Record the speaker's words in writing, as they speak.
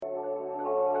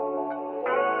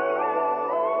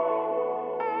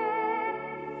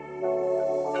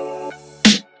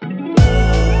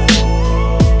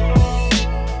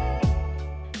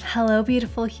Hello,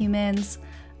 beautiful humans.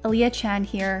 Aaliyah Chan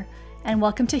here, and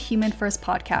welcome to Human First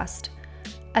Podcast,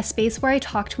 a space where I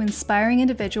talk to inspiring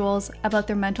individuals about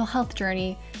their mental health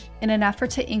journey in an effort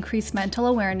to increase mental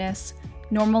awareness,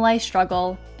 normalize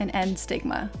struggle, and end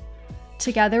stigma.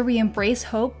 Together, we embrace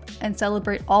hope and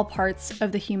celebrate all parts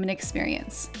of the human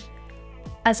experience.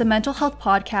 As a mental health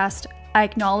podcast, I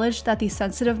acknowledge that these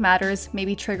sensitive matters may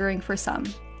be triggering for some.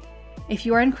 If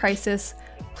you are in crisis,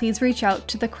 please reach out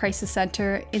to the crisis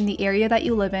center in the area that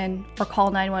you live in or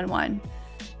call 911.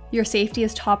 Your safety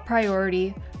is top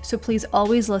priority, so please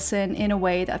always listen in a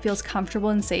way that feels comfortable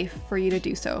and safe for you to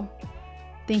do so.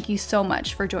 Thank you so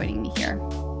much for joining me here.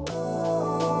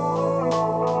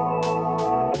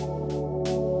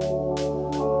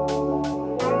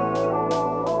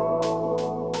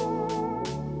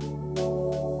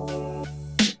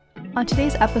 On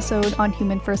today's episode on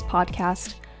Human First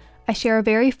Podcast, I share a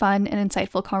very fun and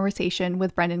insightful conversation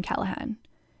with Brendan Callahan.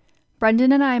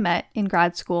 Brendan and I met in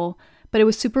grad school, but it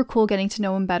was super cool getting to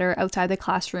know him better outside the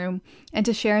classroom and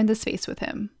to share in this space with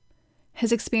him.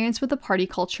 His experience with the party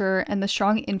culture and the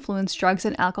strong influence drugs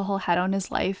and alcohol had on his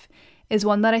life is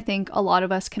one that I think a lot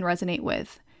of us can resonate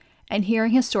with, and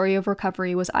hearing his story of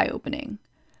recovery was eye-opening.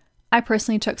 I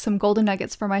personally took some golden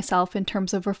nuggets for myself in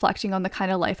terms of reflecting on the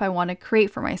kind of life I want to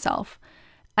create for myself,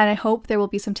 and I hope there will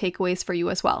be some takeaways for you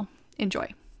as well.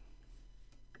 Enjoy.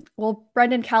 Well,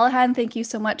 Brendan Callahan, thank you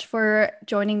so much for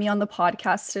joining me on the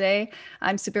podcast today.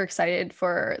 I'm super excited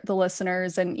for the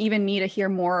listeners and even me to hear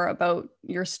more about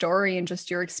your story and just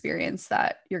your experience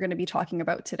that you're going to be talking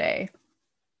about today.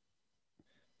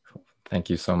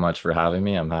 Thank you so much for having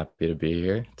me. I'm happy to be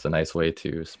here. It's a nice way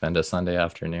to spend a Sunday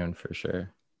afternoon for sure.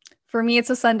 For me,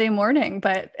 it's a Sunday morning,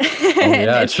 but oh,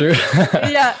 yeah, true.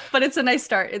 Yeah, but it's a nice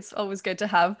start. It's always good to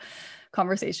have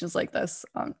conversations like this,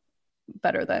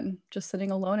 better than just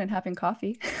sitting alone and having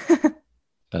coffee.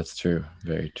 That's true.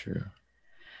 Very true.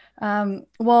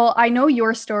 Well, I know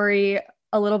your story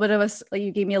a little bit of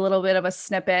you gave me a little bit of a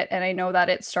snippet, and I know that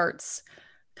it starts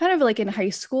kind of like in high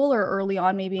school or early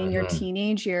on, maybe in your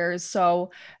teenage years.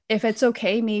 So if it's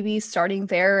okay, maybe starting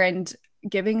there and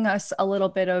giving us a little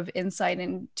bit of insight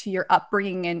into your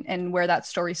upbringing and where that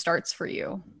story starts for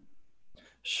you.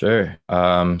 Sure.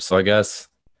 So I guess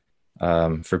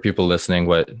for people listening,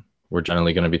 what we're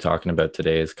generally going to be talking about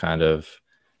today is kind of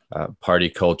party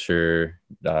culture,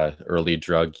 early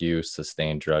drug use,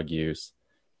 sustained drug use,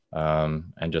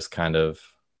 and just kind of,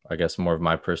 I guess, more of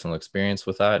my personal experience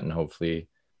with that. And hopefully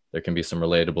there can be some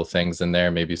relatable things in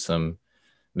there, maybe some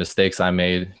mistakes I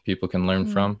made people can learn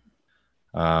from.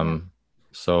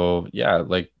 So yeah,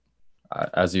 like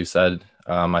as you said,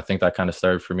 I think that kind of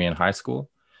started for me in high school.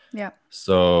 Yeah.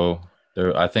 So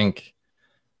I think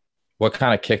what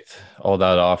kind of kicked all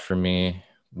that off for me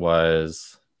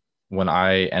was when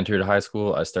I entered high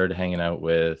school, I started hanging out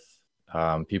with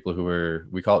people who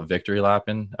we call it victory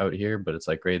lapping out here, but it's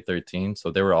like grade 13.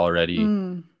 So they were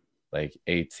already like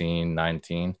 18,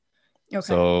 19. Okay.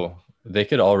 So they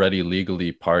could already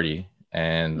legally party.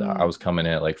 And I was coming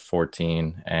in at like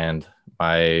 14, and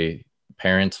my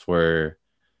parents were,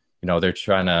 they're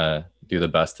trying to do the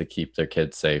best to keep their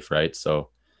kids safe, right? So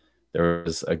there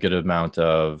was a good amount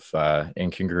of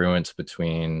incongruence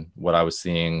between what I was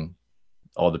seeing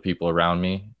all the people around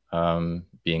me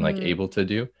being like able to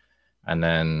do, and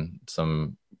then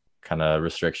some kind of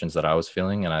restrictions that I was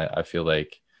feeling. And I feel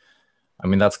like,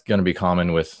 that's going to be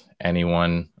common with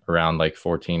anyone around like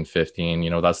 14,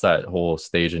 15, that's that whole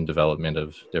stage in development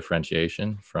of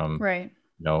differentiation from, right.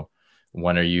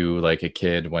 When are you like a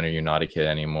kid? When are you not a kid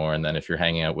anymore? And then if you're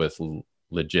hanging out with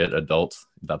legit adults,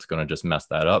 that's going to just mess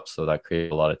that up. So that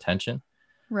creates a lot of tension.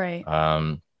 Right.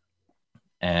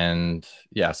 And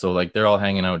yeah, so like they're all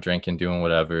hanging out, drinking, doing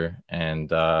whatever. And,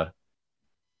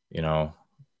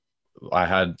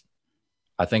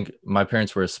 I think my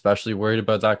parents were especially worried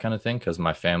about that kind of thing because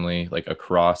my family, like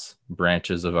across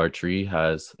branches of our tree,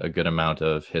 has a good amount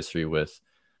of history with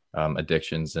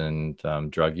addictions and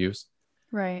drug use.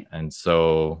 Right. And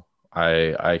so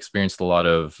I experienced a lot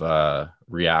of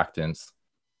reactance,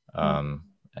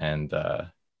 and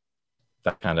that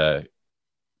kind of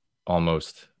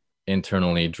almost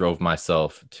internally drove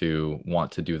myself to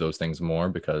want to do those things more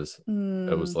because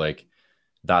it was like,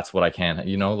 that's what I can,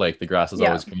 like the grass is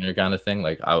always greener kind of thing.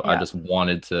 Like I just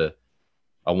wanted to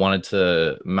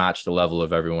match the level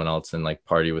of everyone else and like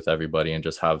party with everybody and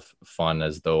just have fun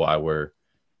as though I were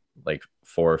like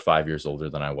 4 or 5 years older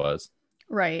than I was.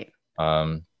 Right.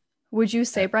 Would you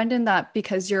say, Brendan, that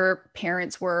because your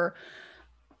parents were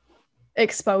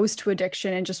exposed to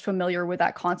addiction and just familiar with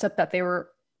that concept that they were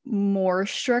more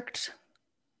strict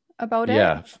about it?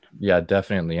 Yeah,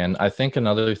 definitely. And I think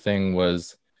another thing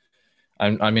was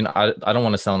I mean, I don't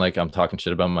want to sound like I'm talking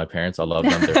shit about my parents. I love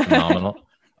them. They're phenomenal.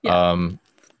 Yeah.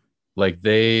 Like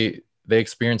they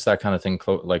experienced that kind of thing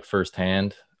like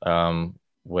firsthand.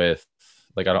 With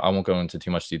like I won't go into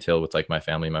too much detail with like my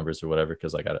family members or whatever,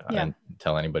 because like I Yeah. didn't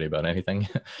tell anybody about anything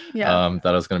Yeah.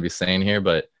 that I was going to be saying here.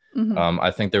 But Hmm.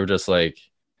 I think they were just like,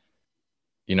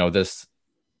 this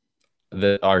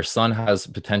that our son has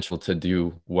potential to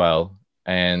do well,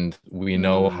 and we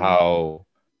know Mm. how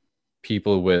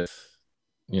people with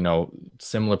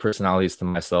similar personalities to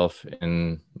myself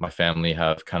in my family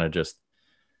have kind of just,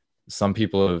 some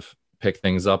people have picked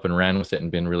things up and ran with it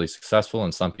and been really successful,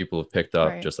 and some people have picked up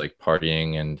Right. just like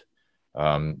partying and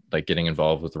like getting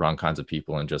involved with the wrong kinds of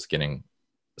people and just getting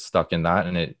stuck in that.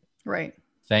 And it, Right.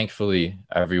 thankfully,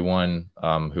 everyone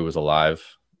who was alive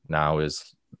now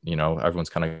is, everyone's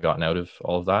kind of gotten out of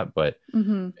all of that, but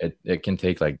Hmm. it can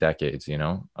take like decades,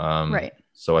 Right.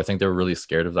 so I think they were really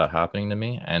scared of that happening to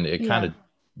me, and it kind Yeah. of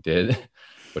did,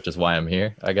 which is why I'm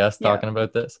here, I guess, Yeah. talking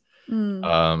about this. Mm.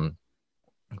 um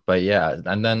but yeah,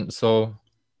 and then so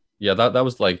yeah, that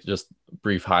was like just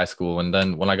brief high school. And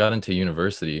then when I got into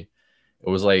university, it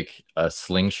was like a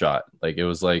slingshot. Like it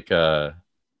was like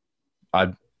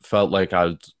I felt like I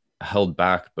was held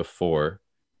back before,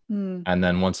 Mm. and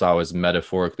then once I was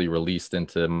metaphorically released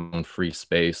into my own free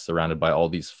space, surrounded by all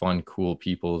these fun, cool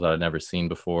people that I'd never seen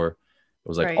before, it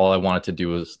was like Right. all I wanted to do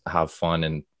was have fun,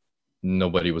 and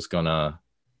nobody was gonna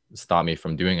stop me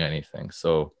from doing anything.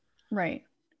 So Right.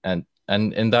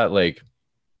 and in that, like,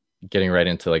 getting right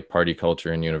into like party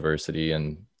culture in university,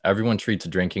 and everyone treats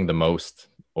drinking the most,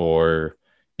 or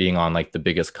being on like the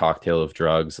biggest cocktail of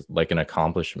drugs, like an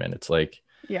accomplishment.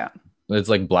 Yeah. It's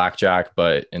like blackjack,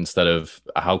 but instead of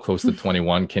how close to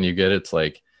 21 can you get, it's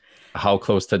like how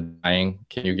close to dying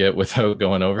can you get without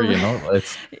going over,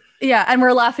 it's Yeah, and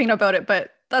we're laughing about it,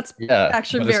 but that's yeah,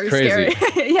 actually but it's very scary.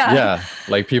 crazy. Yeah. Yeah,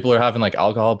 like people are having like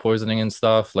alcohol poisoning and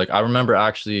stuff. Like I remember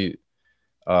actually,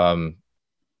 um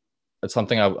it's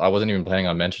something I wasn't even planning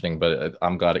on mentioning, but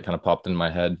I'm glad it kind of popped in my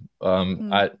head.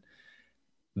 Mm. At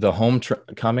the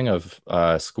coming of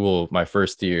school, my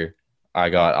first year, I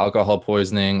got alcohol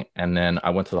poisoning, and then I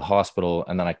went to the hospital,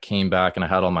 and then I came back and I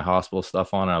had all my hospital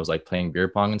stuff on, and I was like playing beer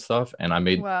pong and stuff, and I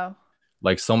made Wow.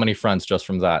 like so many friends just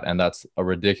from that, and that's a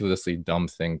ridiculously dumb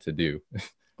thing to do.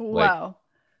 like Wow.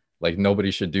 like nobody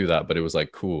should do that, but it was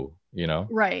like cool, you know?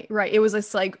 Right, right. It was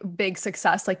this like big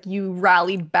success. Like you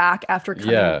rallied back after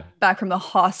coming Yeah, back from the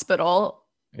hospital,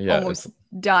 yeah, it's almost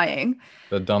dying.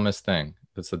 the dumbest thing.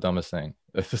 It's the dumbest thing.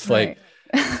 It's just like,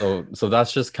 Right. so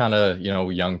that's just kind of,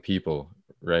 young people,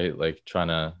 right? Like trying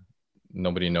to,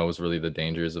 nobody knows really the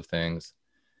dangers of things.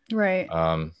 Right.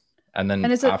 Um, and And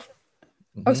then is it, after,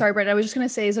 oh, sorry, Brent, I was just going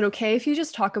to say, is it okay if you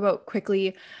just talk about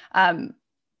quickly, um,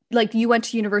 like you went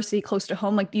to university close to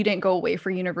home, like you didn't go away for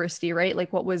university, right?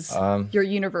 Like what was um, your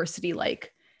university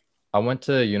like? I went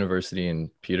to university in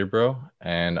Peterborough,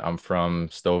 and I'm from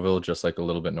Stouffville, just like a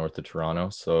little bit north of Toronto.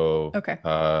 So, Okay.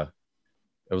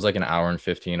 it was like an hour and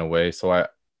 15 away. So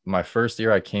my first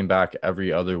year, I came back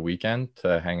every other weekend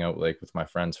to hang out like with my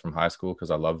friends from high school,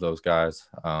 because I love those guys.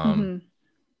 Hmm.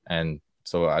 And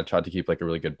so I tried to keep like a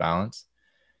really good balance.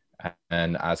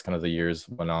 And as kind of the years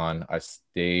went on, I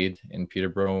stayed in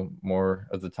Peterborough more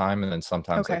of the time. And then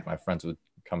sometimes Okay. like my friends would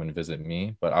come and visit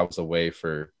me, but I was away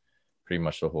for pretty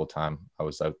much the whole time I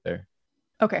was out there.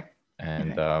 Okay.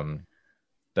 And Okay.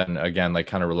 then again, like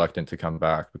kind of reluctant to come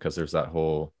back, because there's that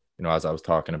whole, as I was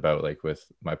talking about like with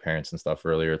my parents and stuff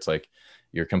earlier, it's like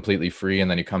you're completely free, and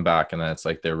then you come back and then it's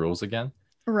like their rules again.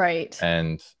 Right.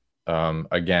 And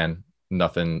again,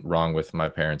 nothing wrong with my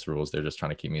parents' rules. They're just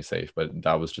trying to keep me safe. But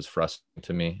that was just frustrating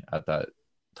to me at that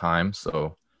time.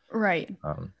 So Right.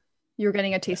 um, You're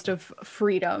getting a taste of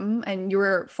freedom and you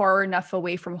were far enough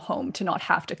away from home to not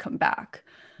have to come back.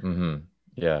 mhm,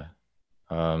 yeah.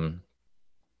 Um,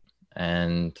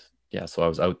 and yeah, so I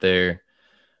was out there,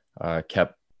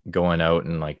 kept going out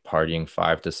and like partying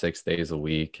 5 to 6 days a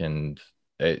week, and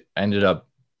it ended up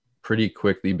pretty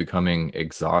quickly becoming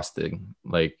exhausting.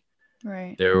 Like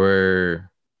Right. there were,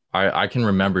 I can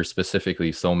remember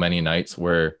specifically so many nights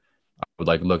where I would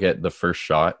like look at the first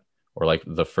shot or like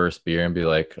the first beer and be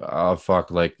like, oh fuck,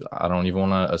 like I don't even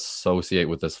want to associate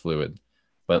with this fluid,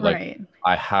 but like Right.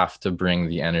 I have to bring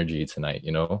the energy tonight,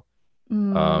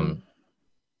 Mm. um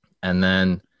and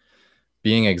then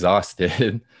being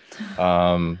exhausted,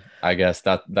 I guess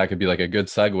that could be like a good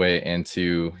segue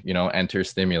into, enter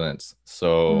stimulants.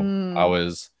 So I Mm.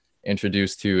 was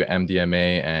introduced to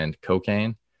MDMA and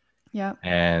cocaine, Yeah.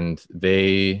 and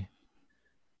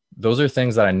those are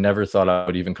things that I never thought I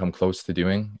would even come close to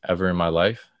doing ever in my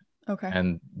life. Okay.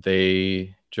 And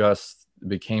they just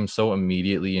became so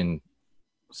immediately and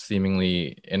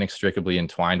seemingly inextricably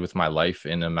entwined with my life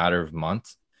in a matter of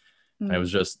months. And it Mm.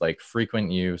 was just like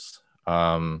frequent use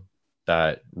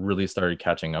that really started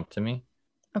catching up to me.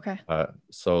 Okay.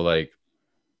 So like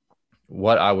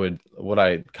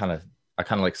I kind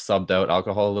of like subbed out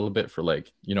alcohol a little bit for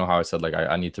like, you know how I said like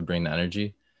I need to bring the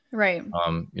energy. Right.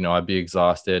 I'd be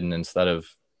exhausted, and instead of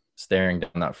staring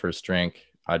down that first drink,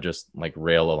 I just like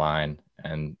rail a line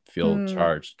and feel Mm.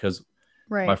 charged because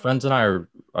my Right. friends and I are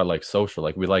like social,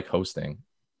 like we like hosting,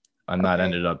 and that Okay.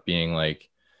 ended up being like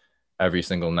every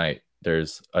single night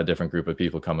there's a different group of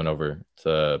people coming over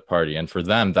to party, and for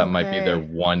them that might be their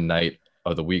Okay. one night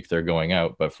of the week they're going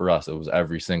out, but for us it was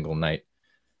every single night.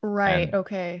 Right. And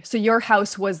Okay. So your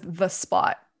house was the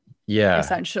spot, yeah,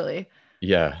 essentially.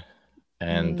 yeah.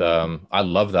 And Mm. I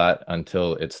love that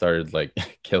until it started like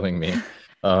killing me.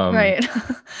 um Right.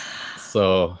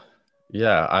 so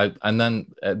yeah, I and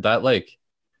then that like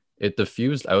it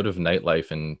diffused out of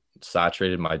nightlife and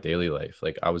saturated my daily life.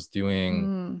 Like I was doing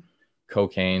Mm.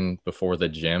 cocaine before the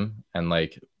gym, and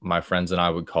like my friends and I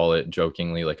would call it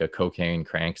jokingly like a cocaine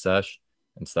crank sesh.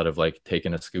 Instead of like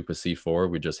taking a scoop of C4,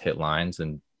 we just hit lines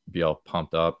and be all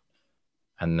pumped up.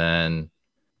 And then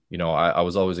I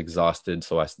was always exhausted,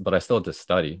 but I still had to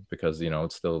study because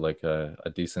it's still like a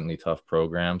decently tough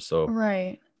program. So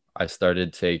Right. I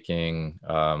started taking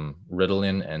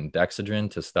Ritalin and Dexedrine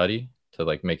to study, to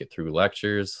like make it through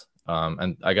lectures.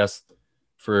 And I guess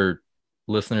for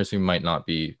listeners who might not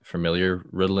be familiar,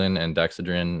 Ritalin and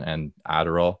Dexedrine and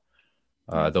Adderall,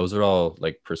 Yeah. those are all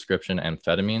like prescription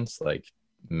amphetamines, like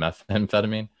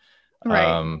methamphetamine.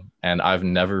 Right. And I've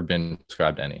never been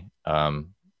prescribed any.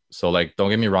 So like, don't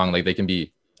get me wrong, like they can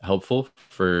be helpful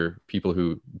for people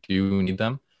who do need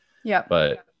them, Yep.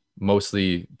 but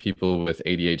mostly people with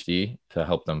ADHD to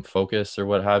help them focus or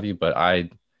what have you. But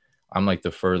I'm like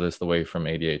the furthest away from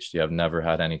ADHD. I've never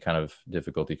had any kind of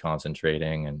difficulty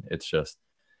concentrating, and it's just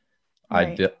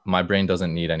Right. my brain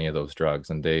doesn't need any of those drugs.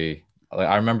 And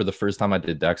I remember the first time I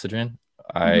did Dexedrine,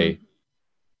 Hmm.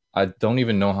 I don't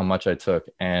even know how much I took,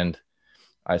 and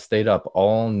I stayed up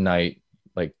all night.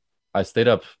 Like I stayed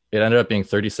up, it ended up being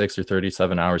 36 or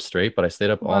 37 hours straight, but I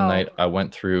stayed up all Wow. night. I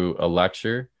went through a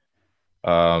lecture,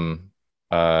 um,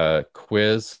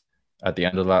 quiz at the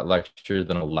end of that lecture,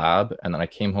 then a lab, and then I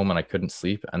came home and I couldn't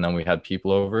sleep. And then we had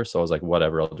people over, so I was like,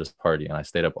 whatever, I'll just party. And I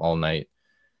stayed up all night,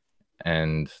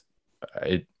 and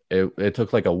it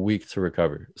took like a week to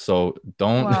recover. So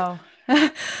don't Wow.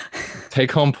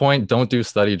 take home point, don't do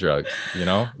study drugs,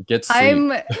 get sleep.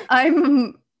 I'm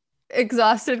I'm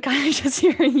exhausted kind of just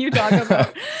hearing you talk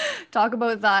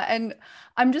about that. And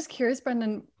I'm just curious,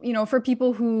 Brendan, for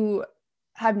people who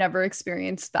have never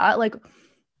experienced that, like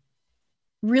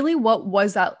really what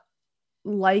was that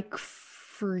like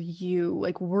for you?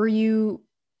 Like were you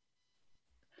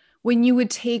when you would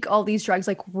take all these drugs,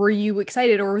 like were you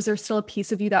excited or was there still a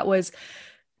piece of you that was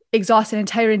exhausted and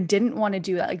tired and didn't want to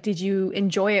do that? Like did you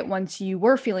enjoy it once you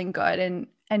were feeling good?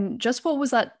 And just what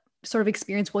was that sort of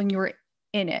experience when you were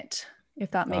in it,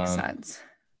 if that makes Um, sense?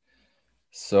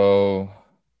 so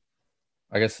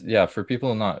I guess, yeah, for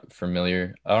people not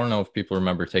familiar, I don't know if people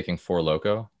remember taking Four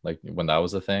Loko, like when that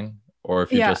was a thing, or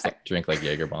if you Yeah. just like drink like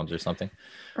Jaeger bombs or something.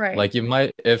 Right. Like you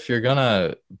might, if you're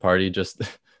gonna party, just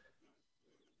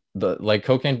the like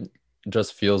cocaine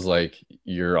just feels like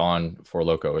you're on Four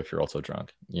Loko if you're also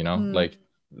drunk, Mm. like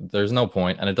there's no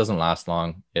point and it doesn't last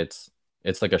long. It's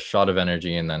like a shot of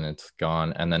energy and then it's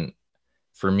gone. And then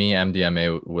for me,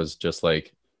 MDMA was just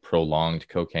like prolonged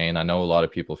cocaine. I know a lot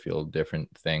of people feel different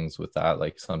things with that.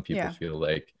 Like some people Yeah. feel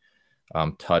like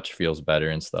touch feels better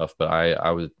and stuff, but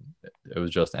it was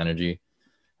just energy.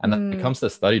 And then when it Mm. comes to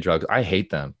study drugs, I hate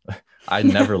them. I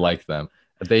never liked them.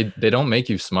 They don't make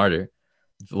you smarter.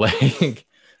 Like,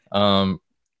 um,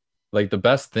 like the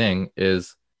best thing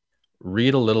is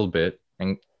read a little bit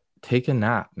and take a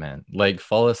nap, man. Like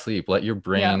fall asleep, let your Yeah.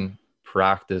 brain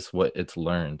practice what it's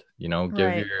learned, Right.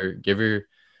 give your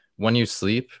when you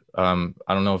sleep, I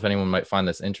don't know if anyone might find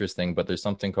this interesting, but there's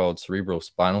something called cerebral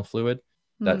spinal fluid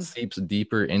that Mm. seeps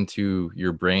deeper into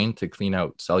your brain to clean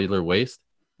out cellular waste.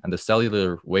 And the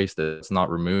cellular waste that's not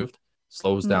removed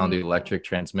slows down Mm. the electric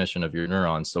transmission of your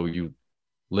neurons. So you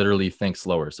literally think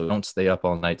slower. So don't stay up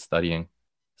all night studying,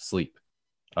 sleep.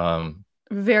 Um,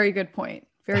 Very good point.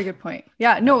 Very good point.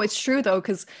 Yeah, yeah. no, it's true though,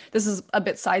 because this is a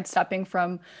bit sidestepping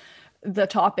from the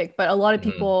topic, but a lot of Mhm.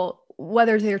 people,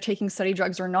 whether they're taking study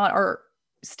drugs or not, are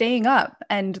staying up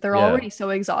and they're Yeah, already so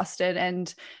exhausted,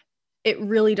 and it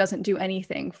really doesn't do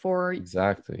anything for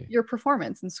exactly. your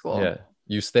performance in school. Yeah.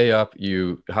 you stay up,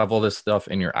 you have all this stuff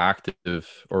in your active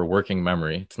or working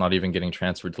memory. It's not even getting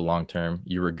transferred to long term.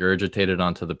 You regurgitate it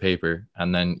onto the paper,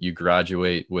 and then you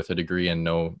graduate with a degree and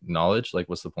no knowledge. Like,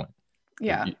 what's the point?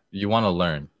 Yeah. You want to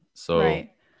learn. So,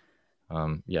 Right.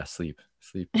 yeah, sleep.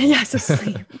 Yeah, so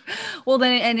sleep. Well,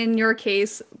 then, and in your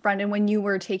case, Brendan, when you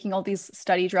were taking all these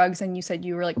study drugs and you said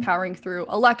you were like powering through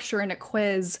a lecture and a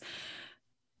quiz,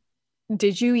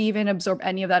 did you even absorb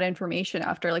any of that information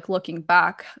after like looking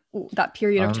back that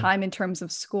period of time in terms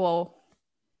of school?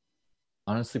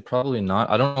 Honestly, probably not.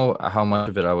 I don't know how much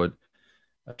of it I would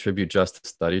attribute just to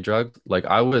study drugs. Like,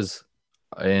 I was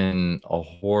in a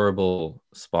horrible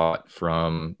spot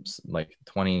from like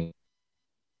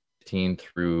 2015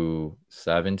 through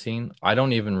 17. I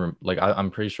don't even like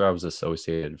I'm pretty sure I was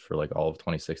associated for like all of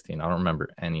 2016. I don't remember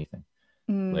anything.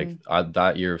 Like,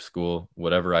 that year of school,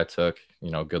 whatever I took,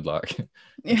 good luck.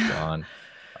 It's gone.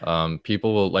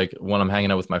 People will, like, when I'm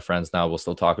hanging out with my friends now, we'll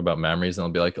still talk about memories, and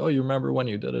they'll be like, "Oh, you remember when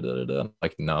you did it?" I'm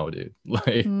like, no, dude.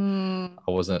 Like,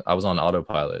 I was on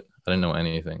autopilot. I didn't know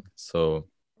anything. So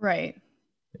Right.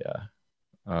 yeah.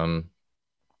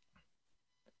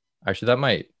 Actually,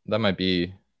 that might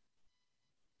be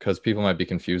because people might be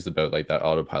confused about like that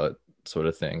autopilot sort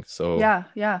of thing. So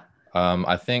Yeah.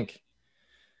 I think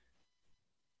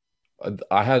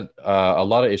I had a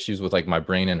lot of issues with like my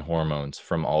brain and hormones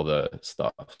from all the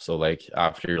stuff. So like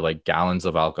after like gallons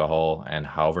of alcohol and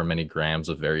however many grams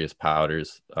of various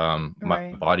powders, my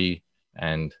Right. body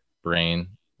and brain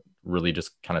really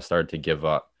just kind of started to give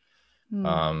up.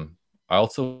 I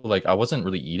also, like, I wasn't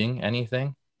really eating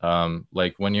anything.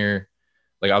 Like when you're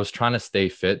like I was trying to stay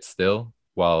fit still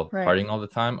while Right. partying all the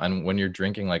time, and when you're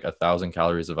drinking like 1,000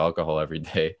 calories of alcohol every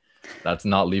day, that's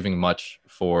not leaving much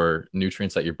for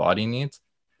nutrients that your body needs.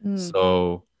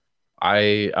 So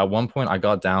at one point I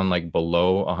got down like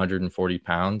below 140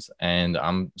 pounds, and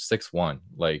I'm 6'1".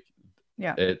 Like,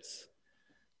 Yeah. it's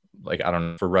like, I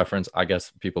don't know, for reference, I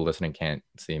guess people listening can't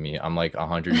see me. I'm like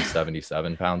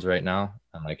 177 pounds right now.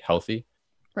 I'm like healthy,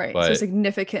 Right. So but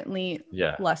significantly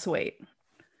yeah, less weight.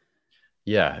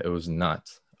 it was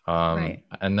nuts. Right.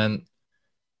 And then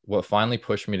what finally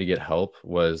pushed me to get help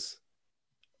was,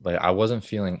 like, I wasn't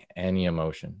feeling any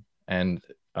emotion. And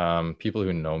people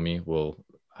who know me will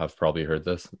have probably heard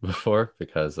this before,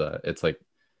 because it's like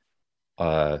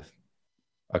uh,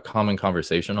 a common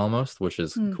conversation almost, which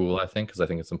is cool, I think, because I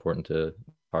think it's important to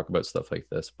talk about stuff like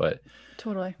this. But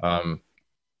Totally.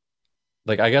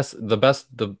 like, I guess the best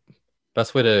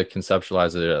way to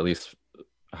conceptualize it, at least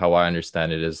how I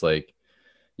understand it, is like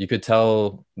you could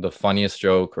tell the funniest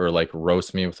joke or like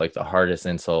roast me with like the hardest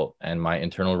insult, and my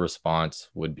internal response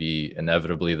would be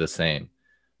inevitably the same.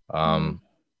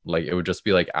 Like, it would just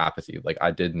be like apathy. Like,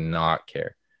 I did not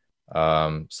care.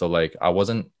 So like I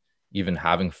wasn't even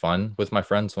having fun with my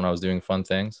friends when I was doing fun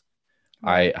things.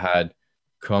 Right. I had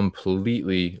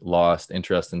completely lost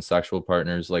interest in sexual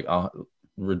partners, like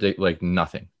like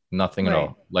nothing at Right.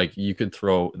 all. Like, you could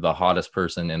throw the hottest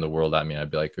person in the world at me, and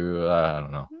I'd be like, "Ooh, I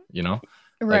don't know,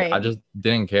 like, I Right. just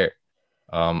didn't care.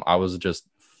 I was just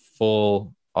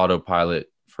full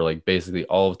autopilot for like basically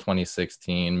all of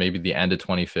 2016, maybe the end of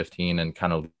 2015, and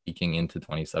kind of leaking into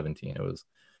 2017. It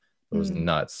was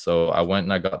nuts. So I went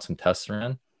and I got some tests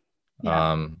ran.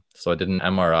 Yeah. So I did an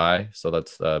MRI. So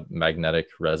that's a magnetic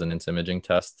resonance imaging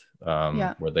test,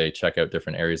 Yeah. where they check out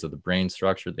different areas of the brain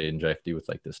structure. They inject you with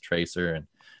like this tracer, and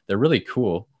they're really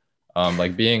cool.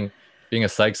 Like, being a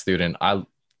psych student, I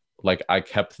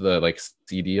kept the like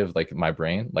CD of like my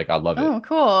brain. Like, I love it. Oh,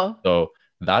 cool. So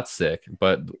that's sick.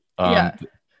 But Yeah.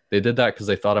 they did that because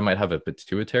they thought I might have a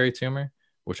pituitary tumor,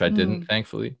 which I didn't,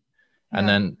 thankfully. And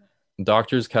Yeah. then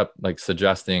doctors kept like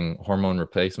suggesting hormone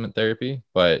replacement therapy.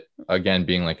 But again,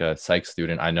 being like a psych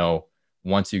student, I know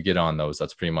once you get on those,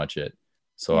 that's pretty much it.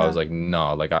 So I was Yeah. like,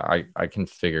 no, like I can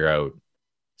figure out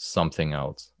something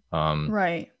else.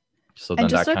 Right. So And then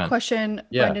just that a kind of, question,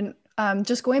 yeah, Brendan,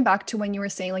 just going back to when you were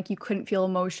saying like you couldn't feel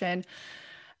emotion,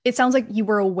 it sounds like you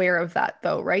were aware of that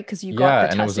though, right? Because you got yeah,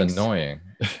 the and it was testing. annoying.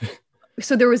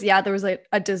 So there was like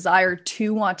a desire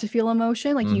to want to feel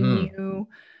emotion. Like you Mm-hmm. knew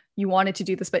you wanted to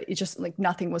do this, but it just like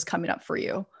nothing was coming up for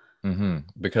you.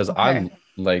 Because Okay.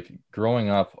 like, growing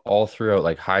up all throughout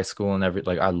like high school and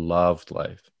like, I loved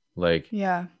life. Like,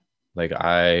 Yeah.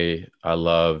 I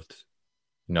loved,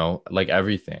 like,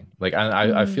 everything. Like,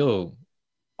 I feel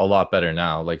a lot better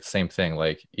now. Like, same thing.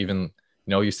 Like, even,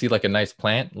 you see like a nice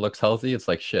plant looks healthy. It's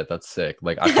like, shit, that's sick.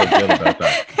 Like, I feel good about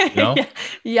that, you know?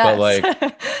 Yeah. But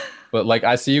Yes. like,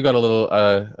 I see you got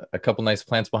a couple nice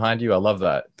plants behind you. I love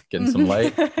that. Getting some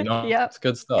light, Yep. it's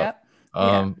good stuff. Yep.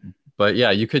 Yeah. Um, but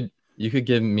yeah, you could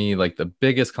give me like the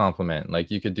biggest compliment,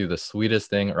 like you could do the sweetest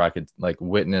thing, or I could like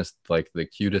witness like the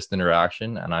cutest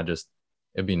interaction, and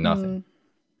it'd be nothing. Mm,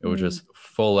 It was mm, just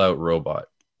full out robot.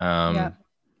 yeah.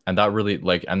 And that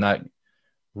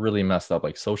really messed up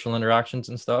like social interactions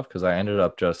and stuff, because I ended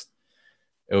up just,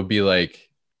 it would be like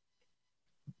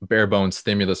bare bones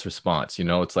stimulus response.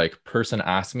 It's like person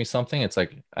asks me something, it's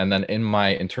like, and then in my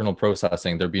internal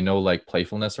processing there'd be no like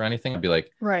playfulness or anything. I'd be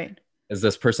like, Right. is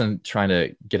this person trying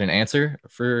to get an answer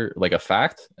for like a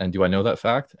fact, and do I know that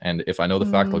fact? And if I know the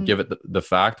fact, I'll Mm, give it the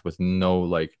fact with no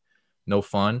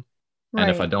fun. And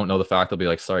if I right. don't know the fact, I'll be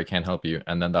like, sorry, can't help you,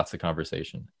 and then that's the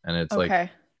conversation. And it's like,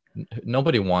 Okay.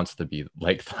 nobody wants to be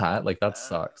like that. Like that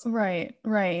sucks. Right.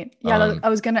 Right. Yeah, um I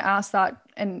was gonna ask that,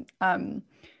 and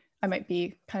I might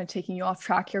be kind of taking you off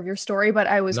track here of your story, but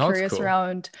I was no, it's curious cool.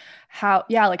 around how,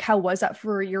 yeah, like how was that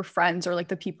for your friends or like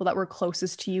the people that were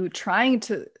closest to you trying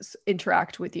to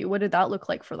interact with you? What did that look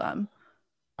like for them?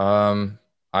 um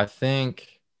I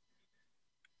think,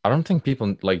 I don't think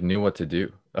people like knew what to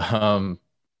do.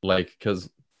 Like, because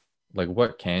like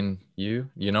what can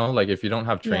like if you don't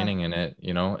have Yeah. training in it,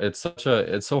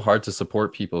 it's so hard to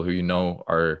support people who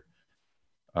are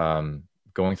um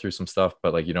going through some stuff,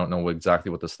 but like you don't know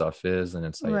exactly what the stuff is. And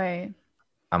it's like, Right.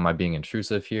 am I being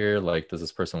intrusive here? Like, does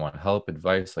this person want help,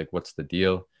 advice? Like, what's the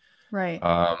deal? Right.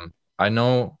 I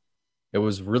know it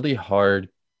was really hard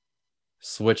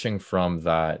switching from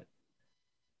that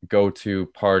go to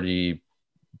party,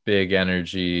 big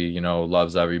energy,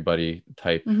 loves everybody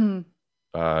type Mm-hmm.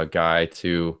 guy,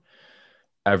 to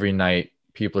every night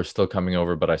people are still coming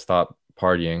over, but I stopped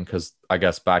partying, because I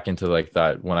guess back into like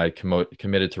that, when I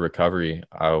committed to recovery,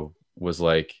 I was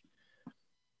like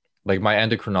my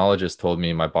endocrinologist told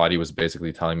me my body was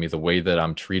basically telling me the way that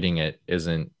I'm treating it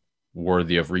isn't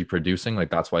worthy of reproducing. Like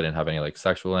that's why I didn't have any like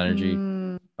sexual energy.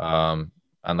 Mm, Um,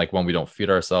 and like when we don't feed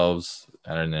ourselves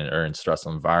and are in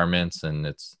stressful environments, and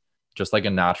it's just like a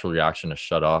natural reaction to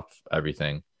shut off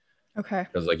everything, okay.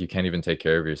 because like you can't even take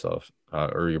care of yourself,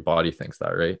 or your body thinks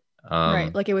that, right?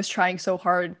 Right. Um, Like it was trying so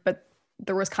hard, but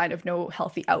there was kind of no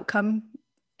healthy outcome.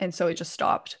 And so it just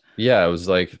stopped. yeah, it was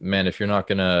like, man, if you're not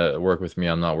gonna work with me,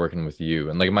 I'm not working with you.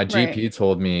 And like my Right. GP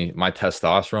told me my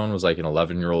testosterone was like an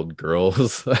 11-year-old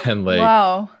girl's, and like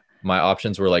Wow. my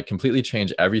options were like completely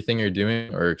change everything you're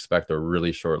doing or expect a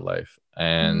really short life.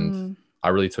 And Mm, I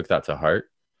really took that to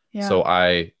heart. yeah. So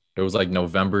it was like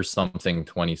November something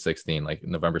 2016, like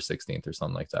November 16th or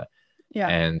something like that. Yeah.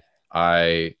 And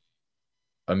I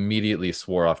immediately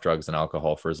swore off drugs and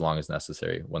alcohol for as long as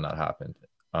necessary when that happened.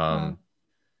 Wow. Um,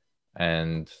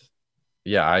 and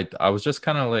yeah, I was just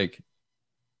kind of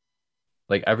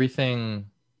like everything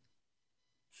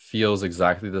feels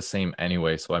exactly the same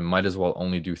anyway, so I might as well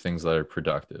only do things that are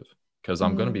productive, because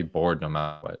I'm gonna Mm. be bored no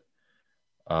matter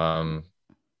what. Um,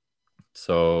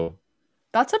 so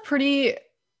That's a pretty,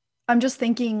 I'm just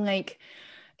thinking like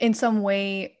in some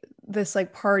way, this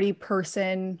like party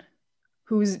person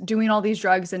who's doing all these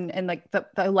drugs and like the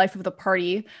life of the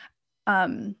party,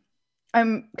 um,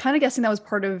 I'm kind of guessing that was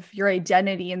part of your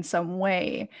identity in some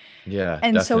way. yeah,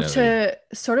 And so definitely. to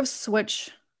sort of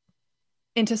switch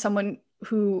into someone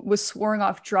who was swearing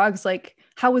off drugs, like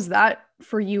how was that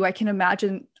for you? I can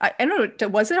imagine. I don't know.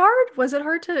 Was it hard? Was it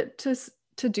hard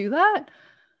to do that?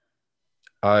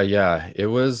 Yeah, it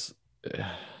was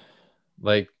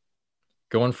like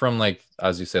going from, like,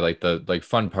 as you say, like the like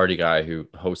fun party guy who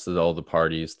hosted all the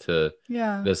parties, to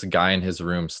Yeah. this guy in his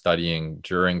room studying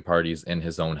during parties in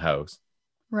his own house.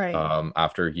 Right.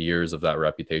 After years of that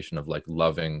reputation of like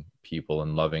loving people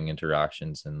and loving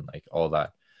interactions and like all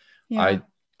that, Yeah. I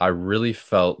I really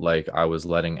felt like I was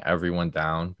letting everyone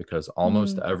down, because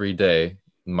almost Mm, every day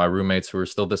my roommates, who were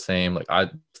still the same, like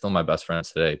I still my best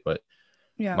friends today, but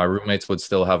yeah. my roommates would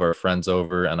still have our friends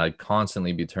over, and I'd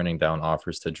constantly be turning down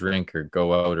offers to drink or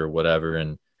go out or whatever.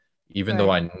 And even though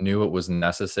Right. I knew it was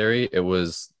necessary, it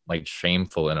was like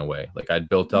shameful in a way. Like I'd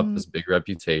built up Mm, this big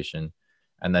reputation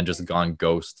and then just gone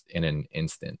ghost in an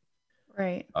instant.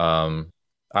 right. Um,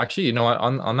 Actually, you know what?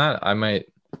 On that,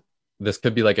 this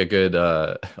could be like a good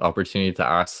opportunity to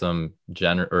ask some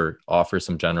general, or offer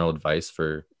some general advice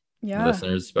for Yeah.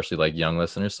 listeners, especially like young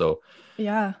listeners. So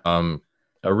Yeah. um,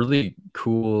 a really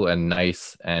cool and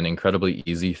nice and incredibly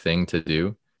easy thing to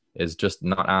do is just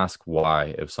not ask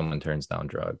why if someone turns down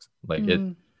drugs. Like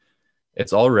Mm,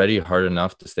 it's already hard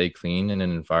enough to stay clean in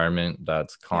an environment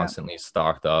that's yeah. constantly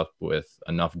stocked up with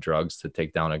enough drugs to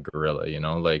take down a gorilla,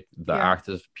 like the Yeah.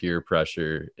 active peer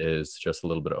pressure is just a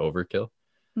little bit of overkill.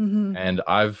 Hmm. And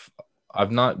I've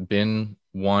not been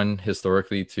one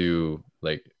historically to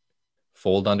like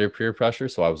fold under peer pressure,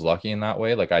 so I was lucky in that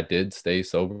way. Like I did stay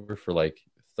sober for like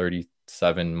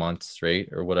 37 months straight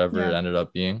or whatever it Yeah, ended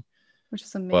up being. which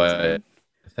is But amazing.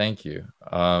 thank you.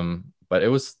 But it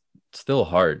was still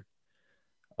hard.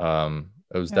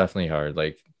 It was Yeah. definitely hard.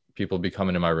 Like people be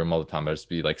coming in my room all the time. I'd just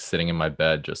be like sitting in my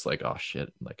bed, just like, oh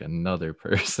shit, like another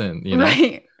person, you know?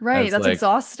 Right, And right. it's That's like,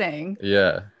 exhausting.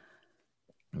 yeah,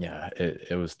 yeah,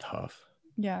 it was tough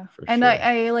Yeah. for And sure.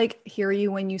 I like hear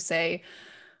you when you say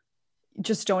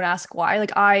just don't ask why.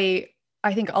 Like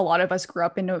I think a lot of us grew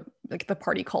up in like the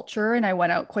party culture, and I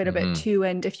went out quite a bit Hmm. too.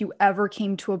 And if you ever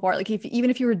came to a bar, like if even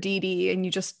if you were DD and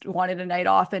you just wanted a night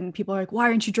off and people are like, why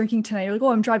aren't you drinking tonight? You're like,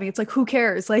 oh, I'm driving. It's like, who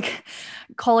cares? Like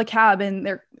call a cab, and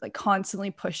they're like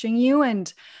constantly pushing you.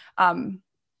 And um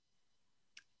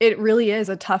it really is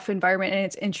a tough environment. And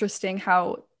it's interesting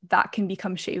how that can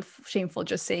become shameful,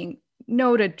 just saying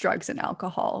no to drugs and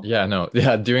alcohol. Yeah, no,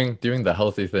 yeah, doing the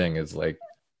healthy thing is like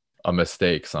a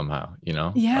mistake somehow, you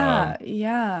know? Yeah,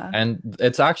 yeah, And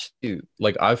it's actually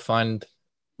like I find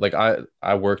like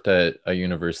I worked at a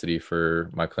university for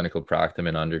my clinical practicum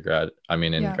in undergrad, I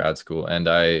mean in yeah, grad school, and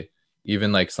I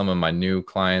even like some of my new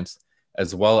clients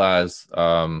as well as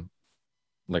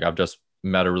like I've just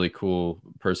met a really cool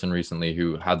person recently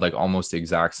who had like almost the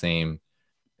exact same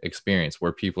experience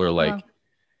where people are wow, like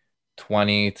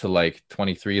 20 to like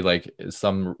 23, like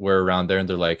somewhere around there, and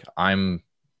they're like, I'm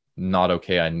not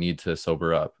okay, I need to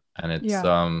sober up. And yeah,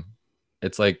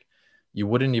 it's like you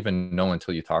wouldn't even know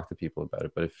until you talk to people about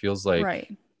it, but it feels like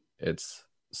right, it's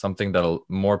something that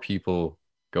more people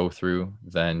go through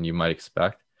than you might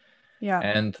expect. yeah,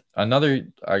 And another,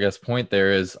 I guess, point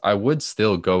there is I would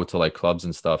still go to like clubs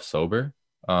and stuff sober,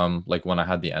 like when I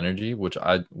had the energy, which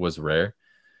I was rare,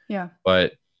 yeah,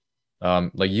 but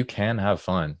like you can have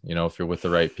fun, you know, if you're with the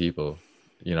right people,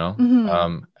 you know. mm-hmm,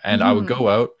 And I would mm-hmm, go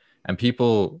out and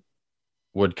people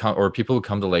would come, or people would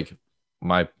come to like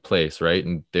my place, right?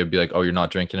 And they'd be like, oh, you're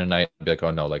not drinking tonight. I'd be like,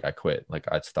 oh no, like I quit, like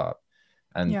I'd stop.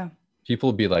 And yeah, people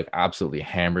would be like absolutely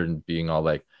hammered and being all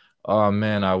like, oh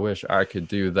man, I wish I could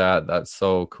do that, that's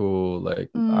so cool,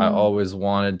 like I mm, always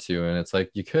wanted to. And it's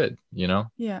like you could, you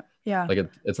know, yeah, yeah, like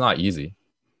it's not easy,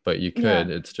 but you yeah, could.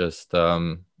 It's just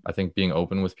I think being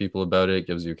open with people about it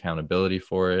gives you accountability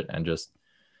for it, and just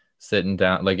sitting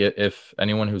down, like if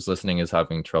anyone who's listening is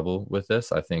having trouble with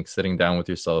this, I think sitting down with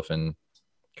yourself and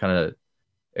kind of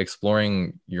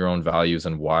exploring your own values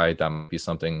and why that might be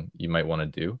something you might want to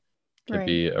do could right,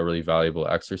 be a really valuable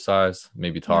exercise.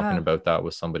 Maybe talking yeah, about that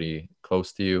with somebody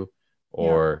close to you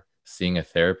yeah, or seeing a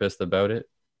therapist about it.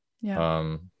 yeah,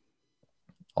 um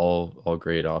all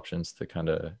great options to kind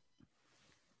of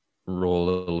roll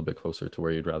a little bit closer to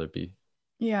where you'd rather be.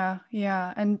 yeah,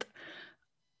 yeah. And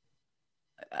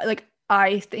like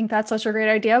I think that's such a great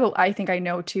idea, but I think I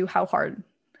know too how hard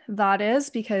that is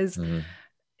because Mhm.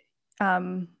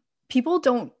 um people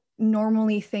don't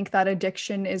normally think that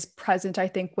addiction is present. I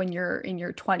think when you're in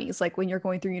your 20s, like when you're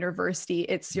going through university,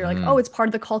 it's you're like, oh, Mhm. it's part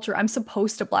of the culture, I'm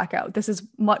supposed to black out, this is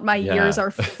what my years Yeah.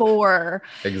 are for.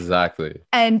 Exactly.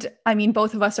 And I mean,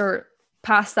 both of us are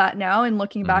past that now, and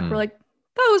looking back, we're Hmm. like,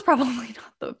 that was probably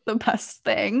not the best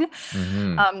thing.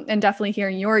 Hmm. And definitely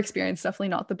hearing your experience, definitely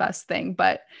not the best thing.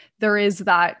 But there is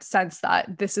that sense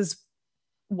that this is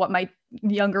what my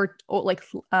younger, like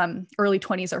early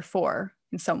 20s are for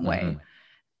in some way. Hmm.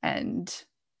 And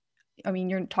I mean,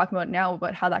 you're talking about now,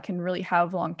 but how that can really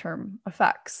have long term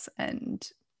effects. And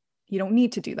you don't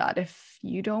need to do that if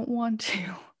you don't want to.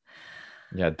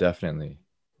 Yeah, definitely.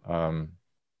 um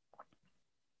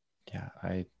yeah,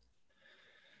 I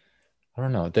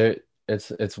don't know, there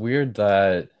it's weird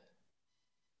that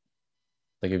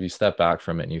like if you step back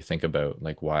from it and you think about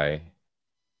like why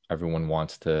everyone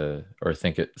wants to or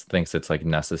thinks it's like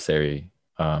necessary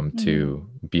Mm, to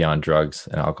be on drugs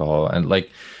and alcohol, and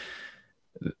like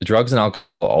drugs and alcohol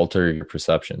alter your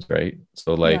perceptions, right?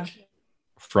 So yeah, like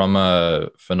from a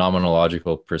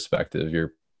phenomenological perspective,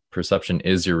 your perception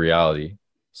is your reality.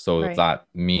 So right. that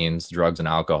means drugs and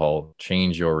alcohol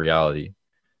change your reality.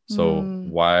 So Mm,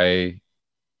 why,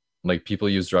 like people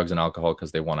use drugs and alcohol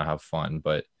because they want to have fun,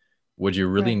 but would you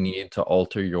really right. need to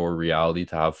alter your reality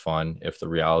to have fun if the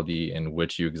reality in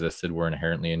which you existed were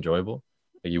inherently enjoyable?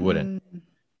 Like you wouldn't. Mm,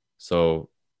 So,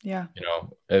 yeah, you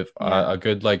know, if yeah, a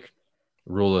good like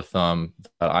rule of thumb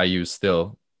that I use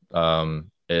still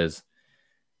is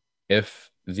if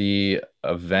the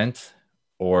event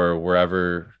or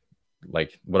wherever,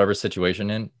 like whatever situation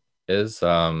in is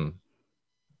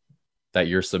that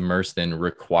you're submersed in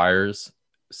requires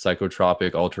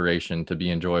psychotropic alteration to be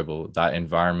enjoyable, that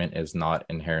environment is not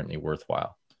inherently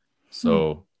worthwhile. hmm,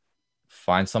 So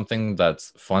find something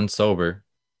that's fun sober,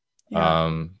 yeah,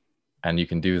 um and you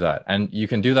can do that, and you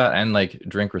can do that and like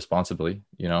drink responsibly,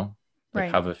 you know. like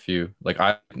Right. have a few. Like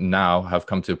I now have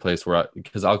come to a place where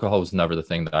because alcohol was never the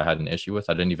thing that I had an issue with.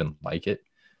 I didn't even like it,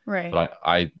 Right. but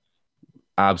I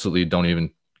absolutely don't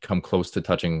even come close to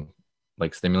touching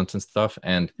like stimulants and stuff.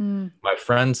 And Mm. my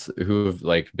friends who've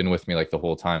like been with me like the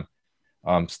whole time,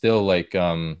 still like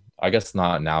I guess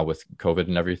not now with COVID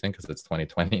and everything because it's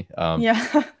 2020.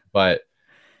 Yeah. But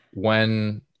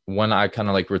when I kind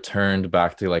of like returned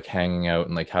back to like hanging out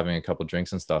and like having a couple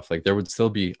drinks and stuff, like there would still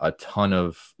be a ton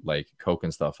of like coke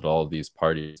and stuff at all of these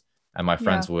parties, and my Yeah.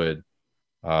 friends would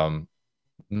um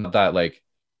not that like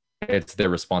it's their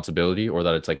responsibility or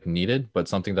that it's like needed, but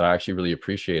something that I actually really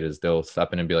appreciate is they'll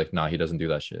step in and be like, nah, he doesn't do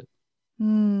that shit.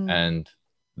 Mm. And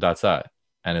that's that.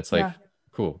 And it's Yeah. like,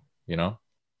 cool, you know?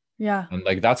 Yeah. And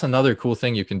like that's another cool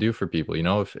thing you can do for people, you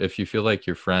know, if you feel like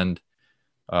your friend,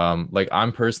 like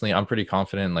I'm personally, I'm pretty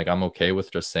confident, like I'm okay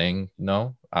with just saying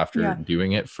no after Yeah.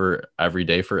 doing it for every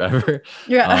day forever.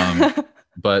 Yeah.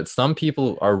 But some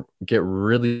people are get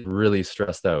really, really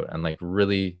stressed out and like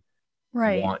really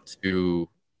Right. want to,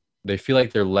 they feel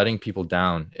like they're letting people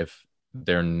down if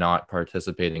they're not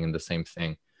participating in the same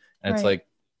thing. And it's Right. like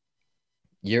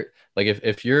you're like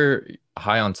if you're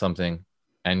high on something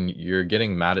and you're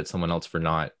getting mad at someone else for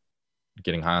not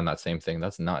getting high on that same thing,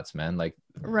 that's nuts, man. Like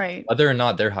Right. whether or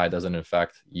not their high doesn't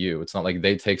affect you, it's not like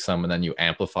they take some and then you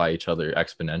amplify each other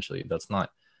exponentially. That's not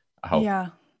how Yeah.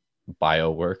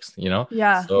 bio works, you know?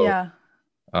 Yeah. So Yeah.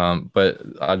 but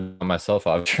I myself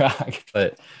off track,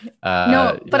 but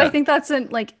No, but I yeah. think that's I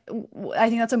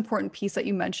think that's an important piece that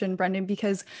you mentioned, Brendan,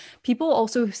 because people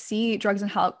also see drugs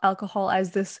and alcohol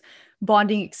as this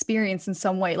bonding experience in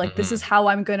some way. Like, this is Mhm. how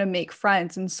I'm going to make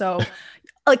friends. And so,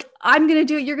 like, I'm going to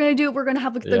do it, you're going to do it, we're going to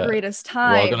have like the Yeah, greatest we're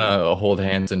all time. gonna hold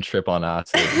hands and trip on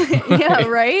acid. Yeah,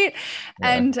 right.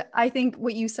 Yeah. And I think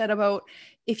what you said about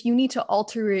if you need to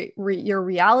alter your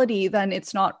reality, then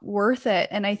it's not worth it.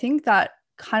 And I think that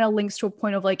kind of links to a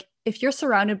point of like, if you're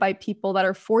surrounded by people that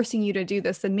are forcing you to do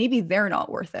this, then maybe they're not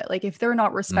worth it. Like if they're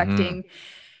not Hmm. respecting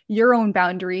your own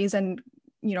boundaries and,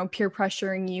 peer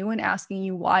pressuring you and asking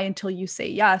you why until you say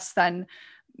yes, then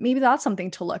maybe that's something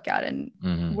to look at. And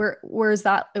Hmm. where is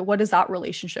that? What is that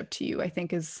relationship to you? I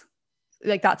think is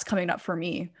like, that's coming up for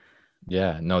me.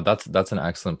 Yeah, no, that's an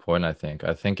excellent point, I think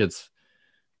it's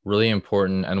really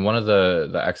important. And one of the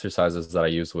exercises that I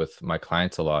use with my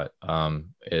clients a lot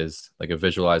is like a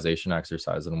visualization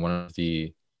exercise. And one of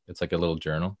the it's like a little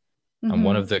journal. And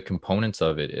one Mm-hmm. of the components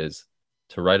of it is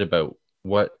to write about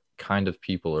what kind of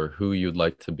people or who you'd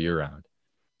like to be around.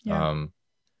 Yeah. Um,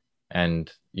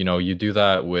 and you know, you do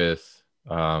that with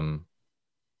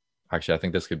actually I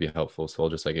think this could be helpful. So I'll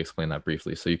just like explain that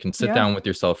briefly. So you can sit Yeah. down with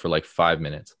yourself for like 5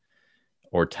 minutes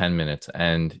or 10 minutes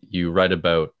and you write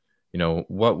about, you know,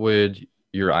 what would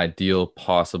your ideal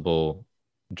possible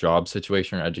job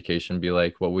situation or education be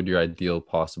like? What would your ideal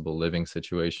possible living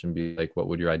situation be like? What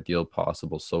would your ideal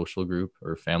possible social group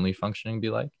or family functioning be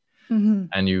like? Mm-hmm.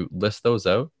 And you list those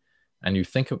out and you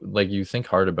think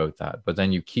hard about that, but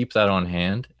then you keep that on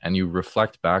hand and you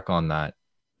reflect back on that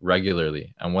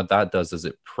regularly. And what that does is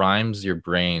it primes your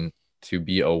brain to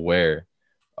be aware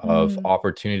of Mm.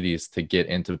 opportunities to get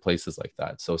into places like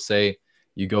that. So say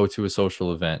you go to a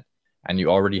social event and you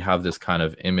already have this kind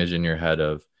of image in your head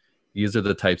of these are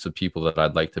the types of people that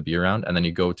I'd like to be around. And then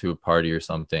you go to a party or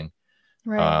something,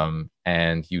 Right.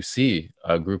 and you see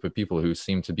a group of people who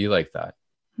seem to be like that,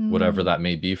 whatever Mm. that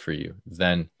may be for you,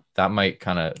 then that might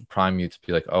kind of prime you to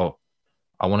be like, oh,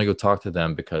 I want to go talk to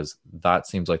them because that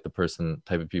seems like the person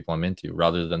type of people I'm into,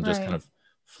 rather than just kind Right. of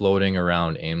floating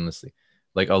around aimlessly.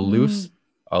 Like Mm.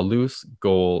 a loose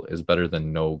goal is better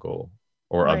than no goal,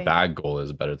 or a Right. bad goal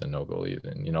is better than no goal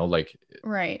even, you know,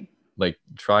 Right. like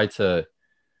try to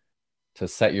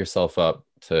set yourself up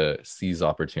to seize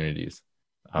opportunities.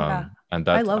 Yeah. And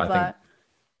I that love I think, that.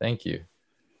 thank you.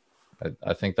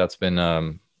 I think that's been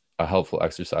a helpful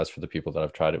exercise for the people that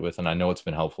I've tried it with. And I know it's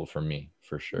been helpful for me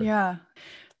for sure. Yeah.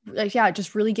 Like, yeah,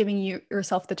 just really giving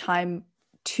yourself the time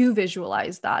to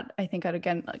visualize that. I think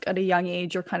again, like at a young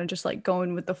age, you're kind of just like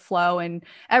going with the flow and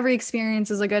every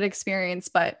experience is a good experience,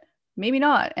 but maybe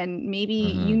not. And maybe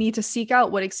you Hmm. need to seek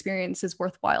out what experience is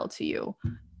worthwhile to you.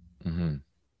 Hmm.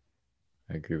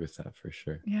 I agree with that for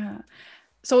sure. Yeah.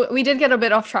 So we did get a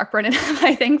bit off track, Brennan,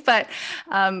 I think, but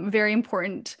very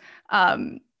important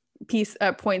um,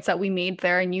 points that we made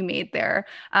there and you made there.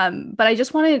 But I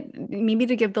just wanted maybe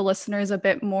to give the listeners a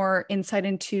bit more insight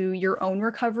into your own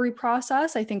recovery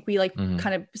process. I think we like Hmm.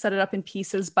 kind of set it up in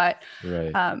pieces, but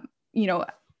Right. um, you know,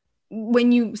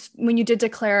 when you did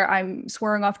declare I'm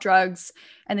swearing off drugs,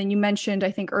 and then you mentioned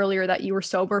I think earlier that you were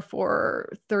sober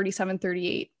for 37,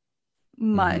 38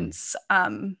 Hmm. months.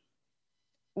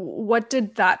 what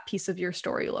did that piece of your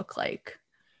story look like?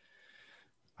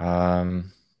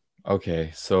 Um,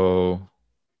 okay, so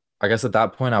I guess at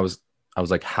that point I was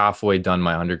like halfway done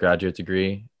my undergraduate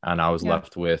degree, and I was Yeah.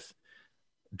 left with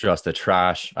just a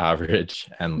trash average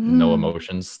and no Mm,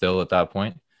 emotions still at that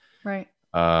point. right.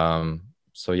 Um,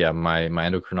 so yeah, my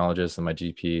endocrinologist and my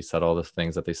GP said all the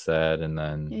things that they said, and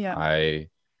then Yeah.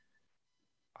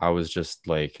 I was just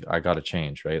like, I gotta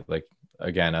change, right? Like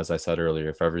again, as I said earlier,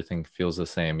 if everything feels the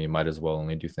same, you might as well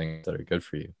only do things that are good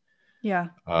for you. Yeah.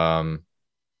 Um,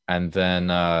 and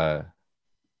then I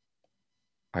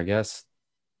guess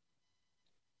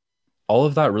all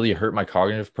of that really hurt my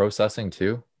cognitive processing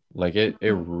too. Like it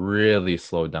Mm, really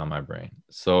slowed down my brain.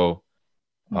 So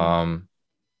mm, um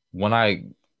when I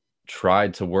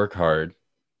tried to work hard,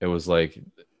 it was like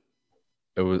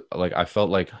I felt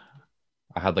like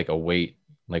I had like a weight,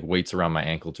 like weights around my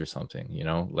ankles or something, you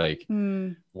know? Like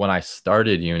mm, when I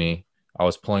started uni, I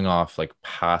was pulling off like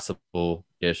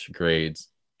passable-ish grades,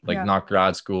 like yeah. not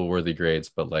grad school worthy grades,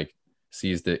 but like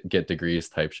C's to get degrees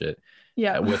type shit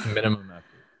Yeah. with minimum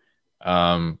effort.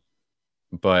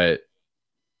 But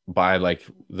by like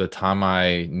the time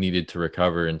I needed to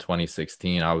recover in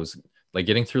 2016, I was like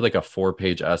getting through like a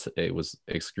 4-page essay was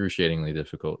excruciatingly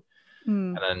difficult.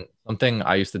 Mm, And then something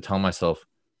I used to tell myself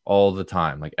all the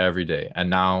time, like every day. And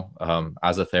now,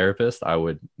 as a therapist, I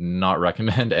would not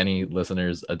recommend any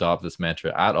listeners adopt this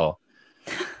mantra at all.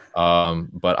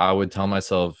 But I would tell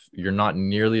myself, you're not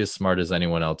nearly as smart as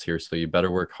anyone else here, so you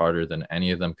better work harder than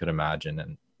any of them could imagine,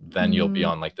 and then you'll be mm,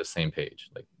 on like the same page,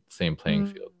 like same playing mm.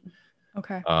 field.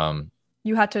 Okay. Um,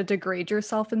 You had to degrade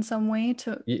yourself in some way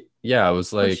to yeah,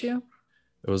 push you?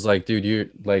 it was like, dude,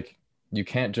 you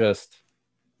can't just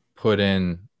put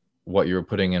in what you were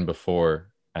putting in before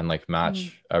and like Mm,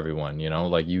 match everyone, you know,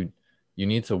 like you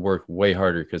need to work way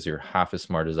harder because you're half as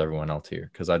smart as everyone else here.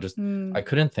 Because I mm,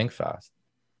 couldn't think fast.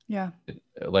 yeah.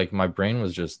 Like my brain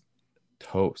was just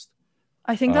toast.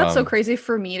 I think that's so Um, crazy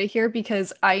for me to hear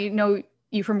because I know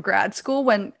you from grad school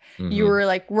when you mhm. were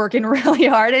like working really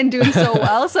hard and doing so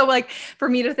well. So like for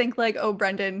me to think like, oh,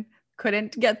 Brendan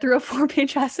couldn't get through a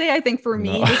 4-page essay. I think for No.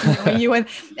 me, just knowing you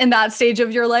in that stage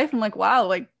of your life, I'm like, wow,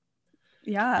 like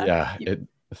yeah. Yeah,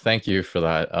 thank you for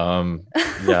that.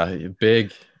 Yeah,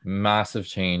 big massive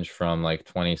change from like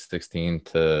 2016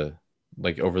 to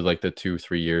like over like the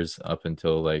 2-3 years up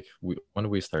until like when did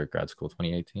we start grad school?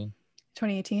 2018?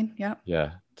 2018. Yeah.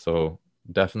 Yeah. So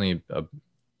definitely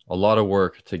a lot of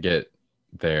work to get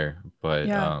there, but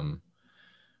Yeah.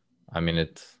 I mean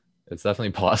it's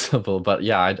definitely possible, but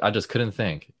yeah, I just couldn't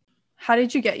think. How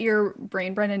did you get your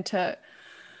brain, Brendan, to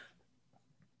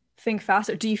think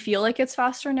faster? Do you feel like it's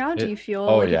faster now? Do you It feel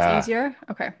Oh like it's yeah. easier?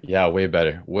 Okay. Yeah, way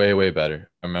better. Way better.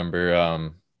 I remember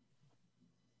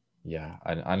yeah,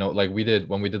 I know like we did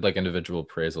when we did like individual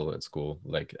appraisal at school,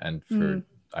 like and for Mm.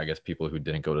 I guess people who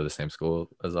didn't go to the same school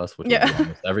as us, which would be Yeah.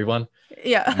 almost everyone,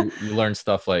 Yeah. you learn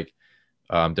stuff like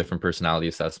different personality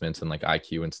assessments and like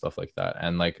IQ and stuff like that.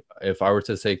 And like if I were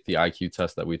to take the IQ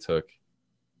test that we took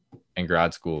in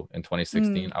grad school in 2016,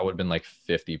 Mm. I would have been like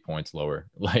 50 points lower.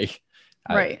 Like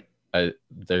I, Right.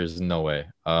 there's no way.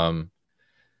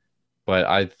 But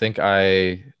I think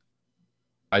I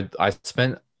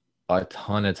spent a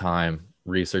ton of time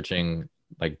researching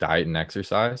like diet and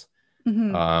exercise.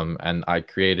 Hmm. And I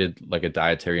created like a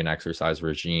dietary and exercise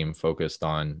regime focused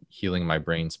on healing my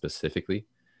brain specifically.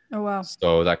 Oh, wow.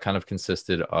 So that kind of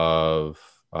consisted of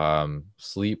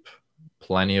sleep,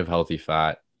 plenty of healthy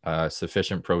fat,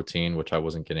 sufficient protein, which I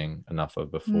wasn't getting enough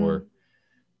of Mm. before,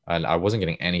 and I wasn't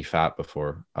getting any fat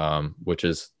before, which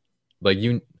is like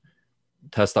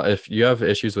if you have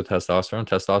issues with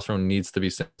testosterone needs to be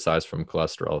synthesized from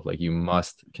cholesterol. Like you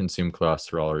must consume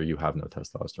cholesterol or you have no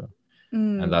testosterone,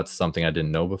 and Mm. that's something I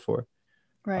didn't know before.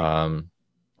 Right. Um,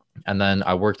 and then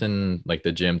I worked in like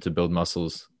the gym to build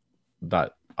muscles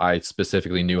that I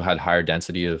specifically knew had higher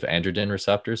density of androgen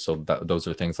receptors. So those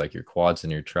are things like your quads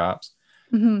and your traps,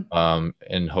 Hmm.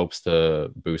 in hopes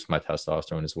to boost my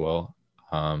testosterone as well.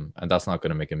 And that's not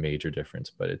going to make a major difference,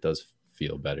 but it does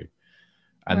feel better.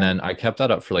 And Right. then I kept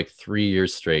that up for like 3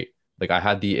 years straight. Like I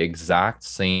had the exact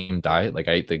same diet, like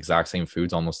I ate the exact same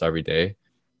foods almost every day,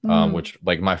 Mm. which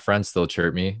like my friends still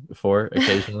chirp me for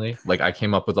occasionally. Like I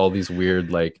came up with all these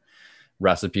weird like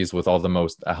recipes with all the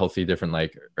most healthy different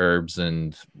like herbs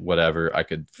and whatever I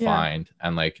could Yeah. find,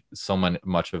 and like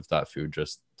much of that food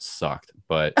just sucked.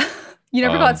 But You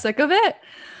never got um sick of it?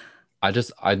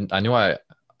 I knew I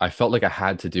felt like I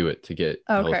had to do it to get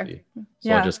Oh, okay. healthy,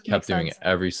 so I Yeah, just kept makes doing it sense.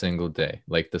 every single day,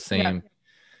 like the Yeah. same.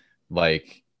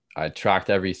 Like I tracked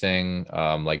everything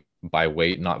like by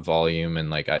weight, not volume, and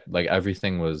like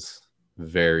everything was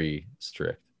very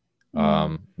strict.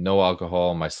 Mm. No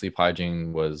alcohol. My sleep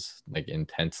hygiene was like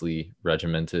intensely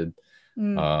regimented,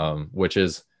 Mm. which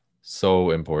is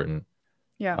so important.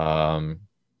 Yeah. Um,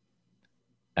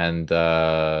 and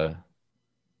yeah,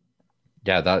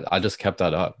 that I just kept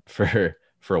that up for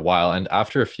a while. And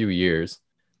after a few years,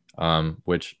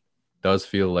 which does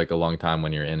feel like a long time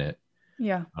when you're in it,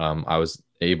 Yeah. I was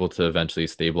able to eventually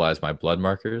stabilize my blood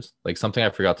markers. Like something I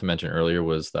forgot to mention earlier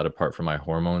was that apart from my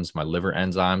hormones, my liver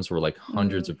enzymes were like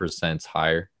hundreds Mm. of percents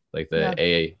higher. Like the Yeah.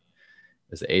 A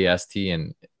is AST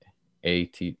and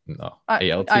AT, no, I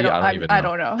ALT. I I don't don't even I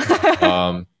know. don't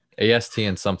know. AST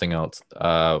and something else.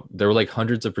 They were like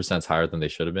hundreds of percents higher than they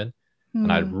should have been.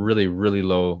 And I had Mm. really, really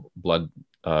low blood,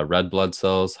 red blood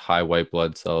cells, high white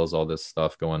blood cells, all this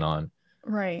stuff going on.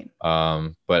 Right.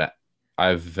 But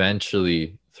I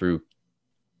eventually, through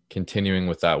continuing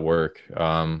with that work,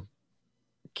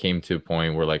 came to a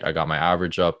point where like I got my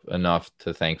average up enough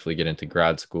to thankfully get into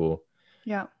grad school.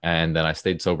 Yeah. And then I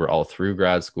stayed sober all through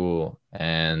grad school.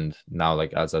 And now,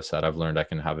 like as I've said, I've learned I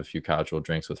can have a few casual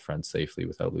drinks with friends safely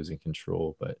without losing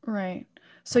control. But Right.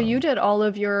 So you um, did all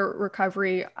of your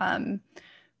recovery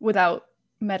without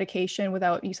medication,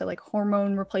 without, you said, like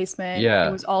hormone replacement. It yeah,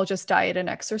 was all just diet and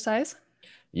exercise.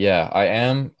 yeah, I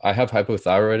have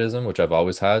hypothyroidism, which I've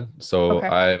always had. So Okay.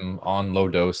 I'm on low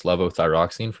dose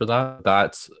levothyroxine for that.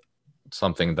 That's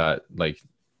something that like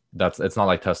that's it's not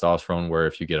like testosterone where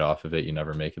if you get off of it, you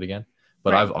never make it again.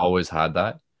 But I've Right. always had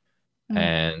that. Mm.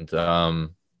 And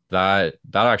that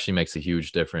actually makes a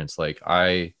huge difference. Like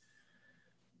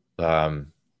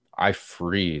um I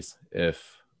freeze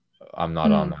if I'm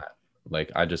not on Mm. that.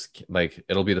 Like I just like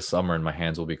it'll be the summer and my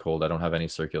hands will be cold. I don't have any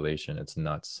circulation. It's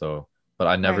nuts. So, but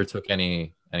I never Right. took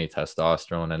any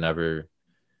testosterone. I never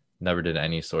did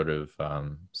any sort of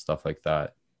stuff like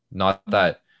that. Not Yeah.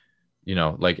 that,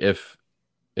 like if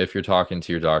you're talking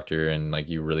to your doctor and like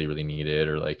you really really need it,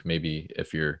 or like maybe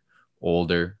if you're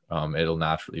older, it'll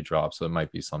naturally drop. So it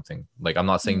might be something like, I'm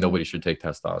not saying Mm. nobody should take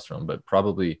testosterone, but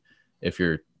probably if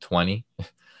you're 20,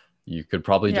 you could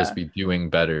probably just Yeah. be doing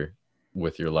better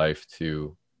with your life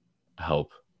to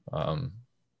help um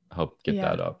help get Yeah.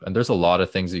 that up. And there's a lot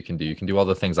of things you can do. You can do all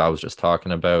the things I was just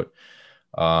talking about.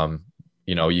 um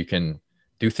you can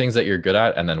do things that you're good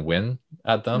at and then win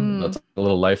at them. Mm. That's a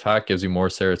little life hack. Gives you more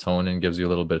serotonin, gives you a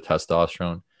little bit of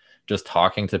testosterone. Just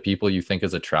talking to people you think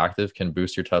is attractive can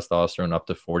boost your testosterone up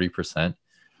to 40%.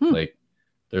 Hmm. Like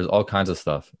there's all kinds of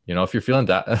stuff. If you're feeling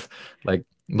that, like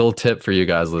little tip for you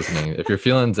guys listening, if you're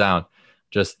feeling down,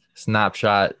 just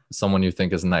snapshot someone you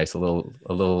think is nice, a little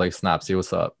like snap, see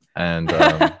what's up. And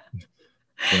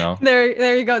you know,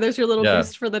 There you go. There's your little yeah,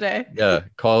 boost for the day. yeah,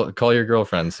 call your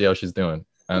girlfriend, see how she's doing.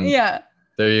 And Yeah.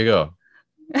 there you go.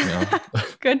 you know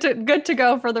Good to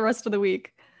go for the rest of the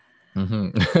week. hmm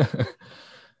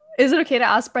Is it okay to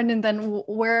ask, Brendan, then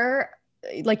where,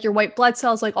 like your white blood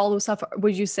cells, like all those stuff,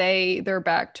 would you say they're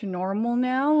back to normal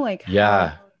now? Like how?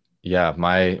 yeah, yeah,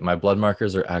 my blood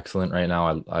markers are excellent right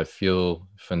now. I feel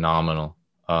phenomenal.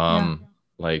 Yeah.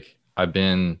 Like I've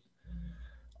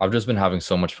just been having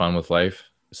so much fun with life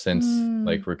since Mm.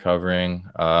 like recovering.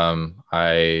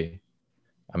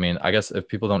 I mean, I guess if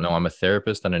people don't know, I'm a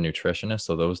therapist and a nutritionist,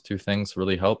 so those two things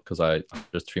really help because I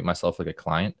just treat myself like a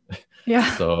client.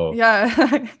 Yeah. So,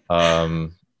 Yeah.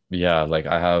 um, yeah, like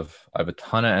I have a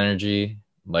ton of energy.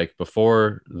 Like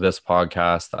before this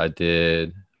podcast, I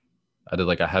did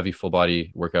like a heavy full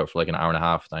body workout for like an hour and a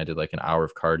half. Then I did like an hour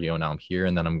of cardio. Now I'm here,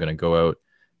 and then I'm gonna go out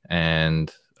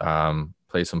and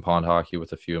play some pond hockey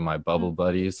with a few of my bubble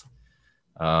buddies.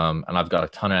 And I've got a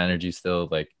ton of energy still.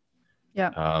 Like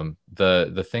Yeah.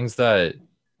 the things that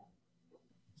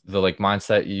the like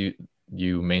mindset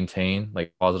you maintain,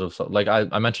 like positive stuff. Like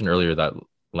I mentioned earlier that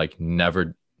like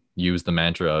never use the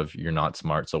mantra of you're not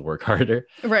smart, so work harder.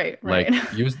 Right. Right.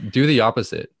 Like do the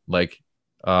opposite. Like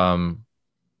um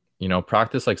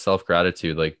practice like self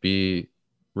gratitude. Like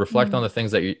reflect on Mm. the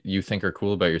things that you think are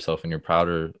cool about yourself and you're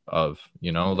prouder of.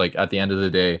 Like at the end of the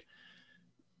day,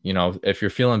 if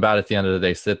you're feeling bad at the end of the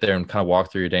day, sit there and kind of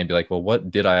walk through your day and be like, well, what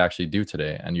did I actually do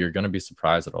today? And you're going to be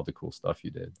surprised at all the cool stuff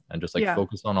you did. And just like Yeah.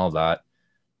 focus on all that.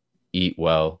 Eat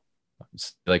well,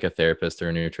 like a therapist or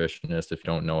a nutritionist if you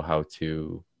don't know how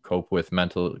to cope with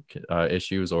mental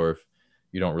issues, or if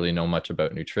you don't really know much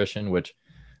about nutrition, which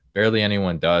barely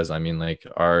anyone does. I mean, like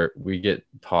we get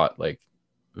taught like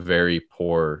very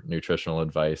poor nutritional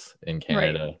advice in Right.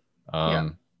 Canada. Yeah.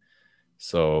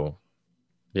 So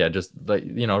yeah, just like,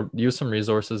 use some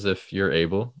resources if you're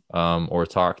able, or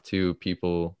talk to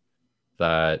people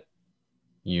that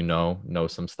know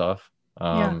some stuff.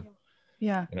 Yeah.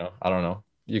 Yeah. I don't know.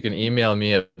 you can email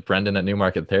me at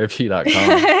brendan@newmarkettherapy.com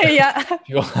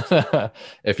Yeah.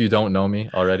 if you don't know me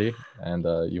already and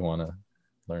you want to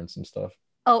learn some stuff.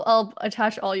 I'll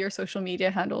attach all your social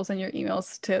media handles and your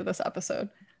emails to this episode.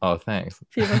 Oh, thanks.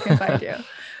 People can find you.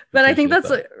 But I think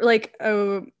Appreciate that's that. like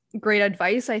a great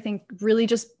advice. I think really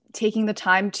just taking the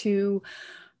time to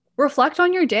reflect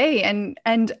on your day and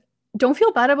don't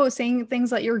feel bad about saying things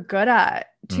that you're good at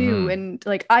too. Mhm. And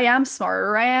like, I am smart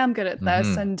or I am good at this,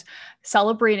 Mhm. and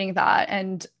celebrating that.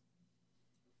 And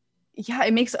yeah,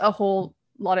 it makes a whole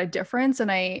lot of difference. And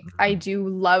I Mhm. do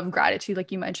love gratitude,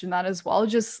 like you mentioned that as well.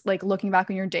 Just like looking back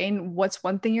on your day and what's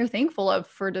one thing you're thankful of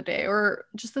for today or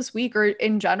just this week or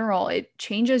in general, it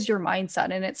changes your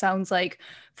mindset. And it sounds like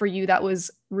for you that was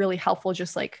really helpful,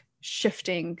 just like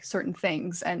shifting certain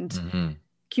things, and Mhm.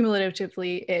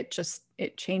 cumulatively it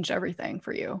changed everything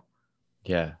for you.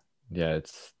 Yeah. Yeah,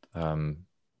 it's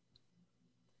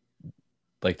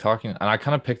like talking, and I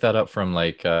kind of picked that up from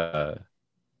like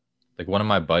one of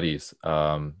my buddies,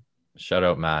 shout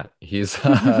out Matt. He's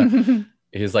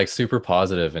he's like super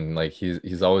positive, and like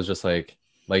he's always just like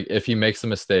if he makes a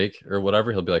mistake or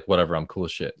whatever, he'll be like, whatever, I'm cool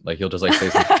as shit. Like he'll just like say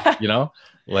something,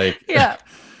 like Yeah.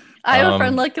 I have a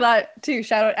friend um like that too.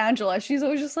 Shout out Angela. She's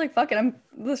always just like, fuck it, I'm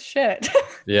this shit.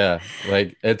 yeah,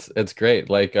 like it's great.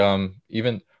 Like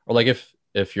even, or like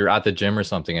if you're at the gym or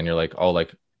something and you're like, oh,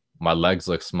 like my legs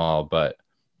look small, but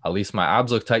at least my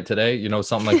abs look tight today,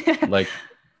 something like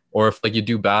or if like you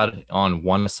do bad on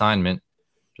one assignment,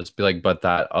 just be like, but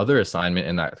that other assignment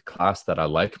in that class that I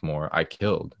like more, I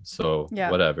killed. So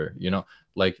Yeah. whatever,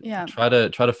 like Yeah. try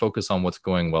to focus on what's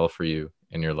going well for you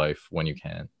in your life when you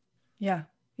can. Yeah.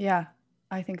 Yeah.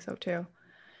 I think so too.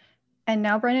 And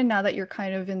now, Brendan, now that you're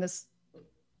kind of in this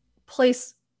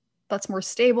place that's more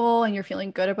stable and you're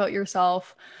feeling good about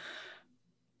yourself,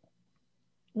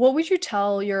 what would you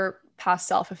tell your past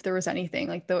self if there was anything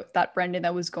like that Brendan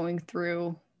that was going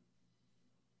through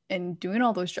and doing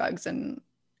all those drugs and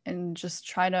just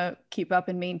trying to keep up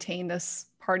and maintain this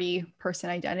party person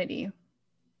identity?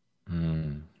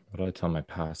 What do I tell my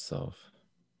past self?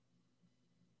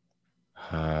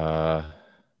 Uh,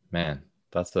 Man,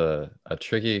 that's a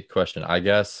tricky question. I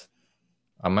guess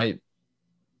I might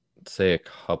say a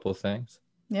couple things.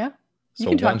 Yeah. You So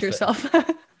can talk to yourself.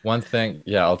 one thing,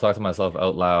 yeah, I'll talk to myself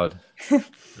out loud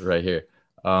right here.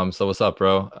 So what's up,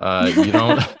 bro? You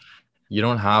don't you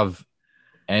don't have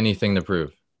anything to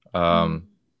prove. Mm. Um,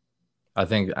 I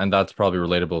think, and that's probably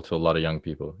relatable to a lot of young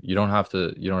people. You don't have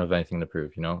anything to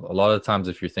prove, A lot of times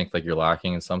if you think like you're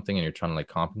lacking in something and you're trying to like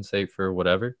compensate for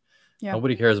whatever, Yeah.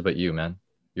 nobody cares about you, man.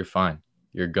 You're fine.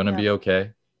 You're gonna Yeah. be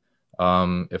okay.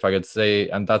 If I could say,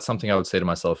 and that's something I would say to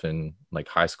myself in like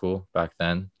high school back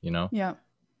then. Yeah.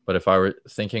 But if I were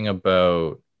thinking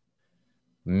about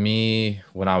me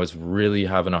when I was really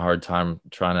having a hard time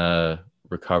trying to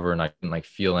recover and I didn't like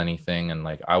feel anything, and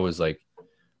like I was like,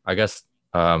 I guess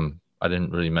I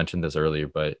didn't really mention this earlier,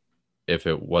 but if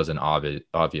it wasn't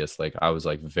obvious, like I was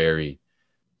like very,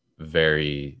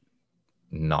 very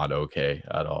not okay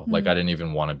at all. Like I Mm. didn't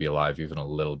even want to be alive even a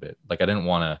little bit. Like I didn't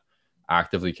want to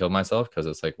actively kill myself because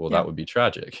it's like, well, Yeah. that would be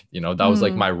tragic. That was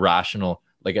like Mm. my rational,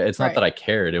 like it's not that Right. I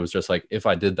cared. It was just like if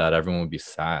I did that, everyone would be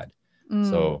sad. Mm.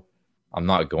 So I'm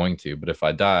not going to. But if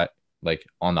I die, like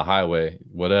on the highway,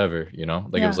 whatever, like it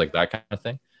was Yeah. like that kind of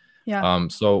thing. Yeah.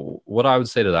 So what I would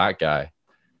say to that guy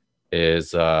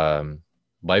is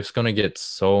life's gonna get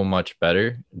so much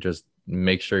better. Just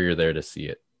make sure you're there to see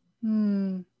it.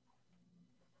 Mm.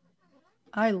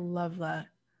 I love that.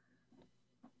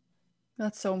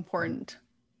 That's so important.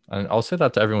 And I'll say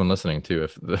that to everyone listening too.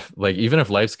 If like even if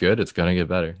life's good, it's gonna get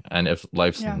better. And if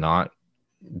life's Yeah. not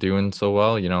doing so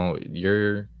well,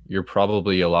 you're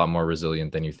probably a lot more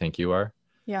resilient than you think you are.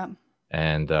 Yeah.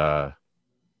 And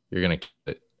you're gonna keep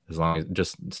it as long as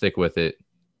just stick with it.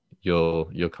 You'll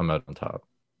come out on top.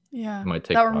 Yeah. It might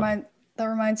take a while. That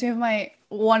reminds me of my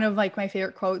one of like my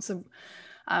favorite quotes of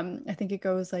I think it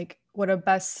goes like what a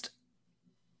best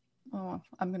oh,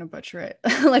 I'm gonna butcher it.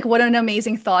 Like what an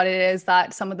amazing thought it is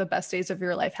that some of the best days of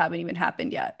your life haven't even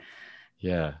happened yet.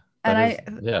 Yeah, And that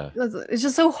is, yeah. it's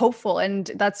just so hopeful. And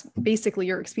that's basically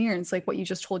your experience, like what you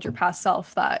just told your past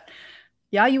self that,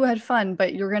 yeah, you had fun,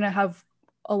 but you're going to have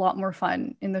a lot more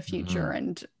fun in the future Hmm.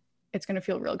 and it's going to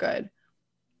feel real good.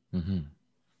 Hmm.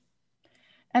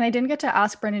 And I didn't get to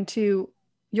ask Brendan too,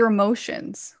 your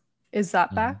emotions, is that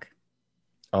Hmm. back?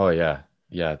 Oh yeah,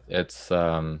 yeah. It's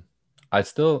I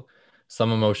still,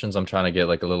 some emotions I'm trying to get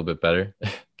like a little bit better.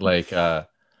 Like I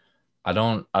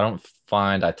don't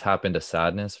find I tap into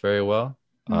sadness very well.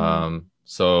 Mm,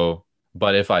 So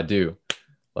but if I do,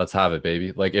 let's have it,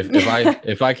 baby. Like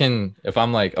if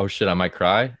I'm like, oh shit, I might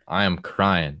cry, I am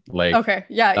crying. Like Okay.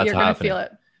 Yeah, that's you're gonna happening. feel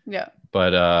it. Yeah.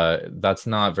 But that's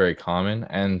not very common.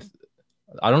 And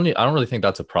I don't really think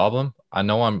that's a problem. I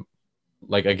know I'm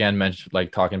like, again, mentioned,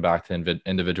 like talking back to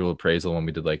individual appraisal when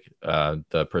we did like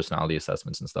the personality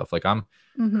assessments and stuff. Like I'm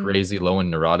Mm-hmm. crazy low in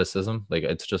neuroticism. Like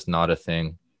it's just not a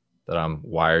thing that I'm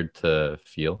wired to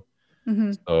feel.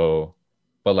 Mm-hmm. So,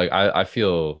 but like I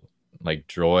feel like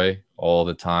joy all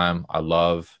the time. I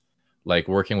love like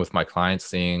working with my clients,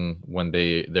 seeing when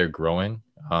they're growing.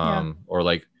 Yeah. Or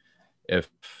like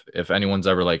if anyone's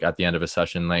ever like at the end of a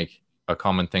session, like a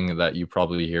common thing that you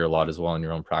probably hear a lot as well in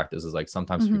your own practice is like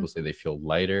sometimes Mm-hmm. people say they feel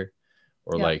lighter,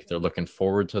 or Yeah. like they're looking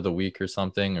forward to the week or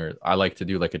something. Or I like to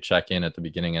do like a check-in at the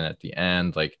beginning and at the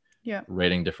end, like Yeah.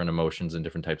 rating different emotions and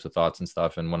different types of thoughts and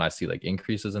stuff. And when I see like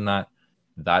increases in that,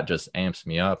 that just amps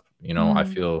me up. You know, I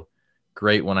Mm. feel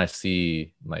great when I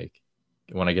see like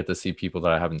when I get to see people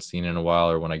that I haven't seen in a while,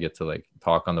 or when I get to like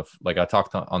talk on the like I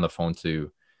talked on the phone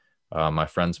to my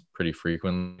friends pretty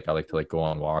frequently. I like to like go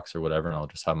on walks or whatever, and I'll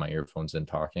just have my earphones in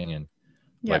talking, and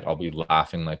Yeah. like I'll be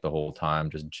laughing like the whole time,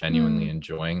 just genuinely Mm.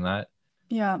 enjoying that.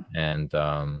 Yeah. And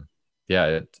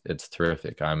yeah, it's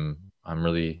terrific. I'm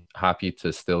really happy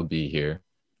to still be here.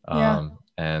 Yeah.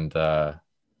 And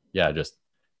yeah, just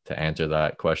to answer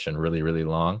that question really, really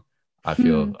long,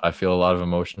 Hmm. I feel a lot of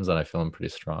emotions, and I feel them pretty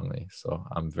strongly. So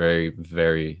I'm very,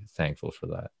 very thankful for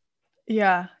that.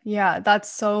 Yeah. Yeah. That's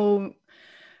so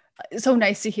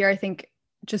nice to hear. I think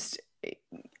just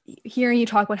hearing you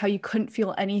talk about how you couldn't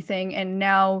feel anything and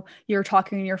now you're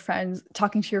talking to your friends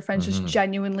just Hmm.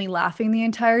 genuinely laughing the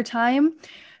entire time.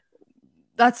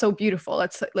 That's so beautiful.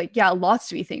 That's like, yeah, lots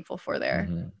to be thankful for there.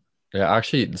 Hmm. Yeah,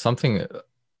 actually, something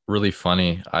really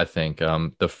funny, I think.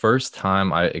 The first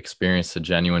time I experienced a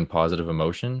genuine positive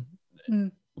emotion,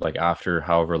 Mm. like after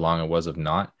however long it was of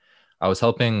not, I was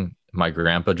helping my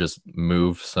grandpa just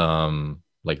move some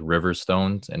like river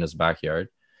stones in his backyard,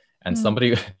 and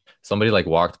Mm. somebody like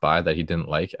walked by that he didn't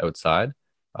like outside,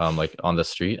 like on the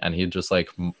street, and he just like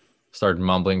started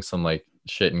mumbling some like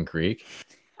shit in Greek,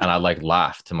 and I like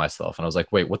laughed to myself, and I was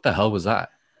like, wait, what the hell was that?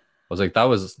 I was like,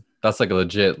 that's like a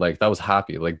legit, like that was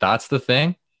happy. Like that's the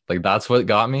thing. Like that's what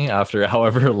got me after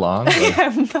however long.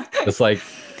 Like this like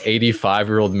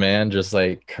 85-year-old man just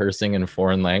like cursing in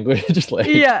foreign language. Like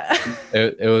Yeah.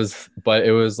 it was, but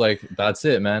it was like, that's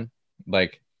it, man.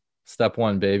 Like step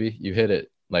one, baby. You hit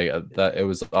it. Like that it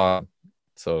was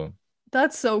so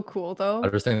That's so cool I though.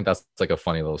 just think that's like a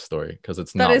funny little story because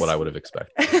it's That not what I is would have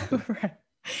expected. right.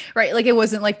 Right. Like it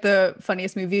wasn't like the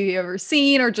funniest movie you ever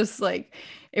seen, or just like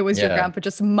it was your Yeah. grandpa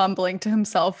just mumbling to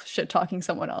himself, shit talking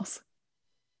someone else.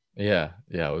 Yeah,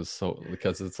 yeah, it was so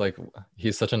because it's like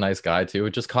he's such a nice guy too.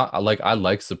 It just caught like I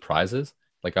like surprises.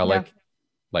 Like I Yeah.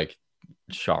 like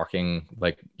shocking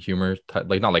like humor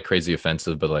like not like crazy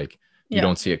offensive, but like you Yeah.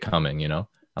 don't see it coming, you know?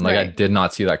 And like I Right. did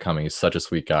not see that coming. He's such a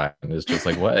sweet guy. And it's just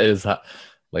like what is that?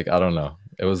 Like I don't know.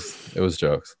 It was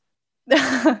jokes.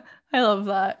 I love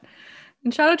that.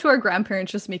 And shout out to our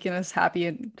grandparents just making us happy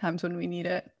in times when we need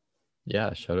it.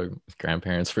 Yeah, shout out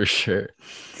grandparents for sure.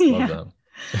 Love Yeah. them.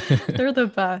 They're the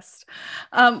best.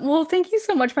 Well, thank you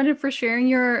so much, Brendan, for sharing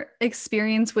your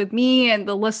experience with me and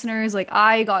the listeners. Like,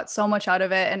 I got so much out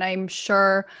of it, and I'm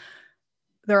sure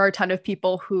there are a ton of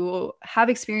people who have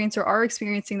experienced or are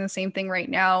experiencing the same thing right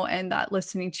now, and that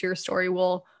listening to your story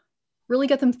will really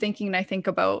get them thinking, and I think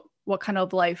about what kind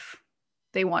of life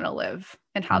they want to live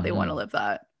and how they want to Hmm. live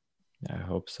that. I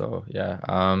hope so. Yeah.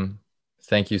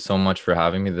 Thank you so much for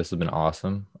having me. This has been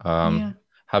awesome. Yeah.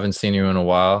 Haven't seen you in a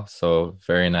while, so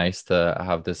very nice to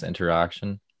have this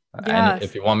interaction. And if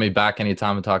Yes. you want me back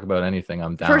anytime to talk about anything,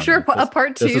 I'm For down. sure. Like A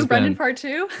part this two, has Brendan, been part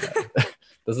two.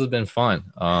 this has been fun.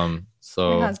 It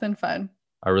So has been fun.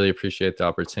 I really appreciate the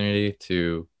opportunity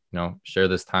to, share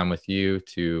this time with you,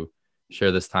 to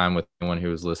share this time with anyone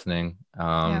who is listening.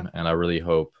 Yeah. And I really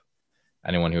hope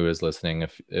anyone who is listening,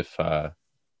 if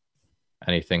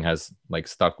anything has like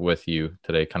stuck with you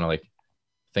today, kind of like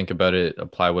think about it,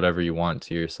 apply whatever you want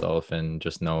to yourself, and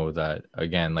just know that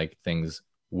again, like things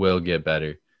will get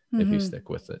better if you Hmm. stick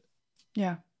with it.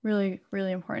 Yeah. Really,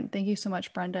 really important. Thank you so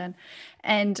much, Brendan.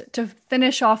 And to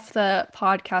finish off the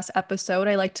podcast episode,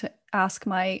 I like to ask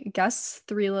my guests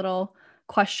three little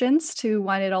questions to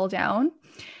wind it all down.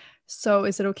 So,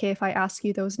 is it okay if I ask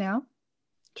you those now?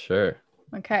 Sure.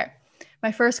 Okay.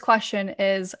 My first question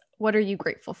is, what are you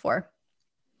grateful for?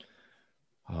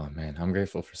 Oh man, I'm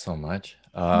grateful for so much.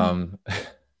 Mm.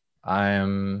 I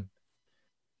am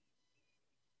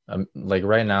I'm like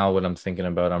right now what I'm thinking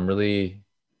about, I'm really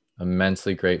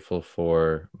immensely grateful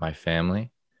for my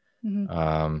family. Hmm.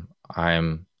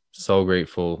 I'm so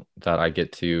grateful that I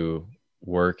get to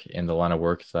work in the line of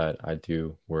work that I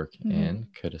do work in.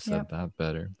 Could have said Yep. that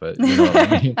better, but you know what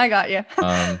I mean. I got you.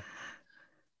 Um,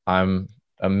 I'm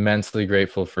immensely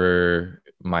grateful for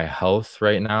my health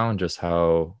right now and just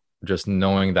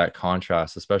knowing that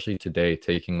contrast, especially today,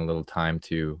 taking a little time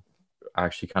to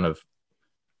actually kind of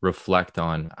reflect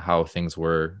on how things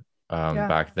were Yeah.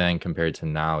 back then compared to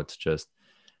now. It's just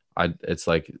it's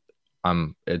like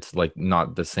it's like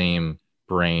not the same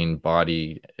brain,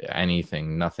 body,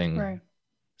 anything, nothing. Right.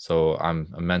 So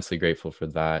I'm immensely grateful for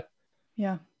that.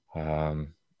 Yeah.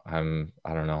 Um, I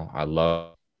don't know. I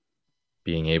love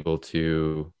being able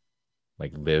to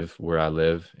like live where I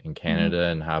live in Hmm. Canada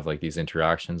and have like these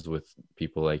interactions with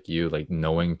people like you, like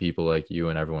knowing people like you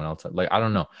and everyone else. Like, I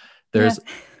don't know. Yeah. There's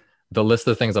the list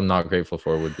of things I'm not grateful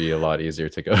for would be a lot easier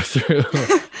to go through.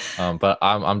 But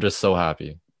I'm just so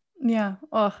happy. Yeah.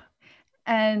 Oh,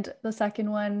 and the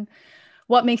second one,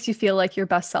 what makes you feel like your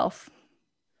best self?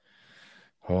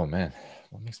 Oh man,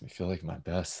 what makes me feel like my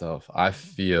best self? I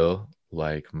feel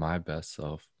like my best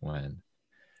self when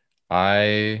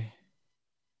I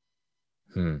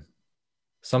hmm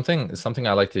something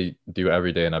I like to do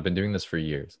every day, and I've been doing this for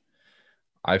years.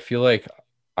 I feel like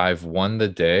I've won the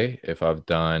day if I've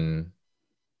done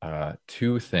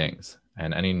two things,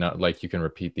 and like you can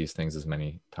repeat these things as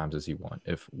many times as you want.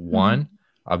 If Hmm. one,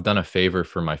 I've done a favor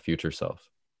for my future self,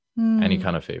 any Mm.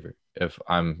 kind of favor. If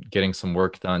I'm getting some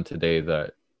work done today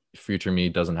that future me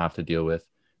doesn't have to deal with,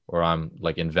 or I'm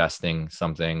like investing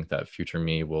something that future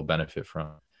me will benefit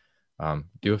from,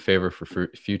 do a favor for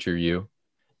future you.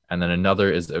 And then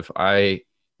another is if I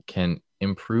can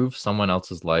improve someone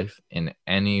else's life in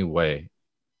any way,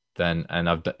 then and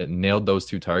I've nailed those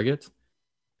two targets,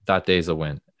 that day's a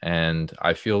win. And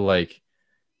I feel like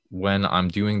when I'm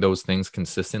doing those things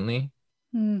consistently,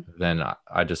 Mm. then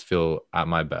I just feel at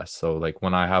my best. So like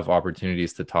when I have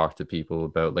opportunities to talk to people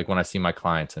about, like when I see my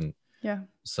clients and Yeah.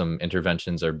 some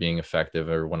interventions are being effective,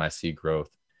 or when I see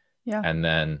growth, Yeah. and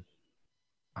then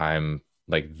I'm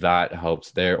like that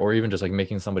helps there, or even just like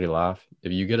making somebody laugh.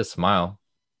 If you get a smile,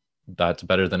 that's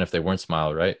better than if they weren't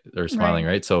smile, right? They're smiling,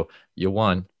 Right. right? So you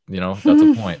won, that's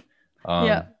a point.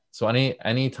 Yeah. So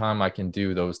any time I can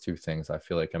do those two things, I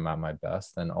feel like I'm at my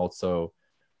best. And also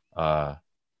uh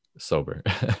sober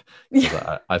because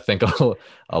Yeah. I think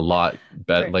a lot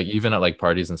better, Right. like even at like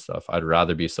parties and stuff, I'd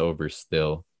rather be sober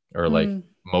still, or like Mm.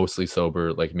 mostly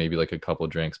sober, like maybe like a couple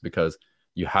drinks, because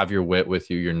you have your wit with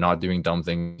you, you're not doing dumb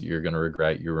things you're going to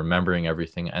regret, you're remembering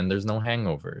everything, and there's no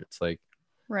hangover. It's like,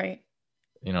 Right.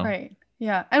 you know Right.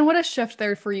 Yeah. And what a shift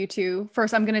there for you too.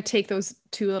 First, I'm going to take those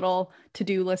two little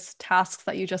to-do list tasks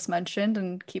that you just mentioned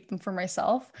and keep them for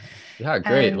myself. yeah,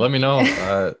 great, And let me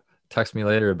know, text me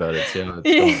later about it, see how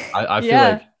it's going. I feel yeah.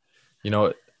 like, you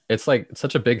know it's like it's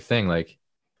such a big thing, like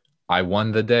I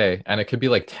won the day, and it could be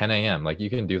like 10 a.m. Like you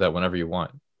can do that whenever you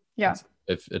want. Yeah. It's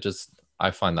if it just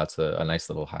I find that's a nice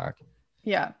little hack.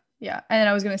 Yeah. Yeah. And then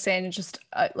I was going to say, and just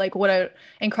like what a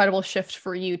incredible shift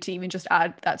for you to even just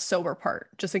add that sober part.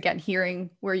 Just again, hearing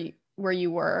where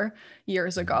you were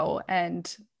years Mhm. ago,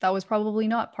 and that was probably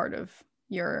not part of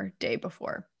your day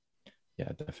before. Yeah,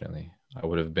 definitely. I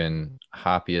would have been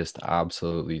happiest,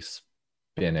 absolutely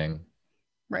spinning,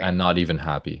 Right. and not even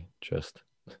happy, just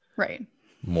Right.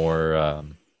 more.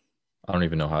 I don't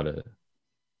even know how to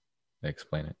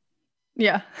explain it,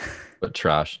 Yeah. but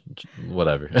trash,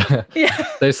 whatever. Yeah.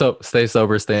 Stay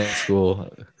sober, stay in school,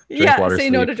 drink Yeah. water, Say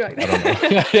no to sleep. drugs. I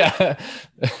don't know. Yeah.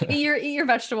 Eat your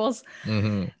vegetables.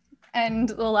 hmm And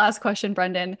the last question,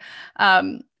 Brendan,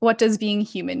 what does being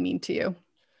human mean to you?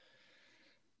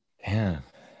 Damn,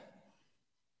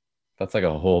 that's like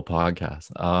a whole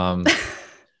podcast. What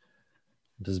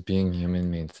does being human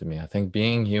mean to me? I think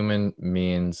being human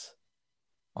means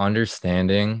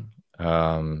understanding,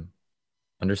 um,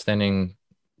 understanding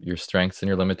your strengths and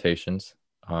your limitations,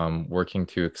 working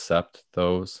to accept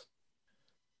those.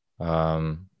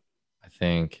 I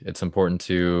think it's important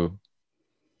to,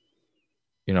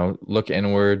 look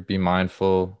inward, be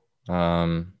mindful.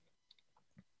 All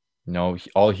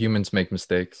humans make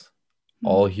mistakes.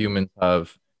 All Mm. humans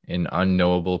have an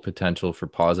unknowable potential for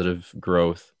positive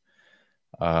growth.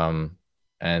 Um,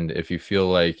 and if you feel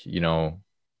like,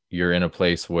 you're in a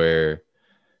place where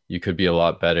you could be a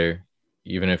lot better,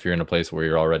 even if you're in a place where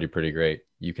you're already pretty great,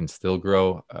 you can still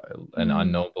grow an Mm.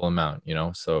 unknowable amount,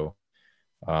 so,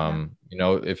 Yeah.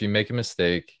 if you make a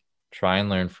mistake, try and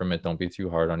learn from it. Don't be too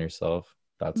hard on yourself.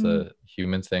 That's Mm. a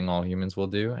human thing all humans will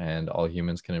do, and all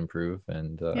humans can improve.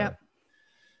 And Yeah.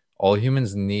 all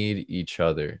humans need each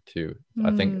other too.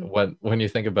 I think Mm. when you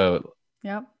think about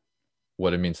Yeah.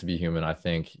 what it means to be human, I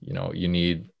think, you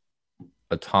need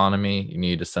autonomy, you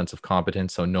need a sense of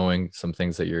competence, so knowing some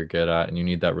things that you're good at, and you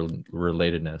need that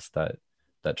relatedness,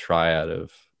 that triad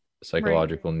of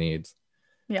psychological needs.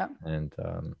 Yeah. And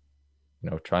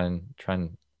try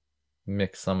and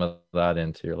mix some of that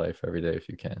into your life every day if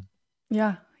you can.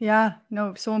 Yeah.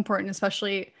 No, so important,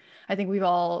 especially I think we've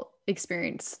all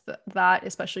experienced that,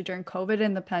 especially during COVID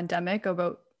and the pandemic,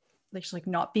 about like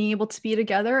not being able to be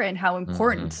together and how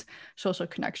important social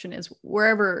connection is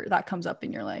wherever that comes up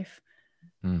in your life.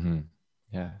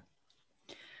 Yeah.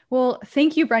 Well,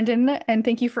 thank you, Brendan, and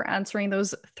thank you for answering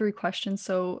those 3 questions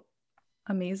so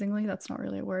amazingly. That's not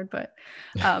really a word, but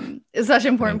it's such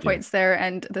important points there,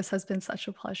 and this has been such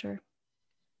a pleasure.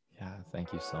 Yeah,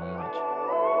 thank you so much.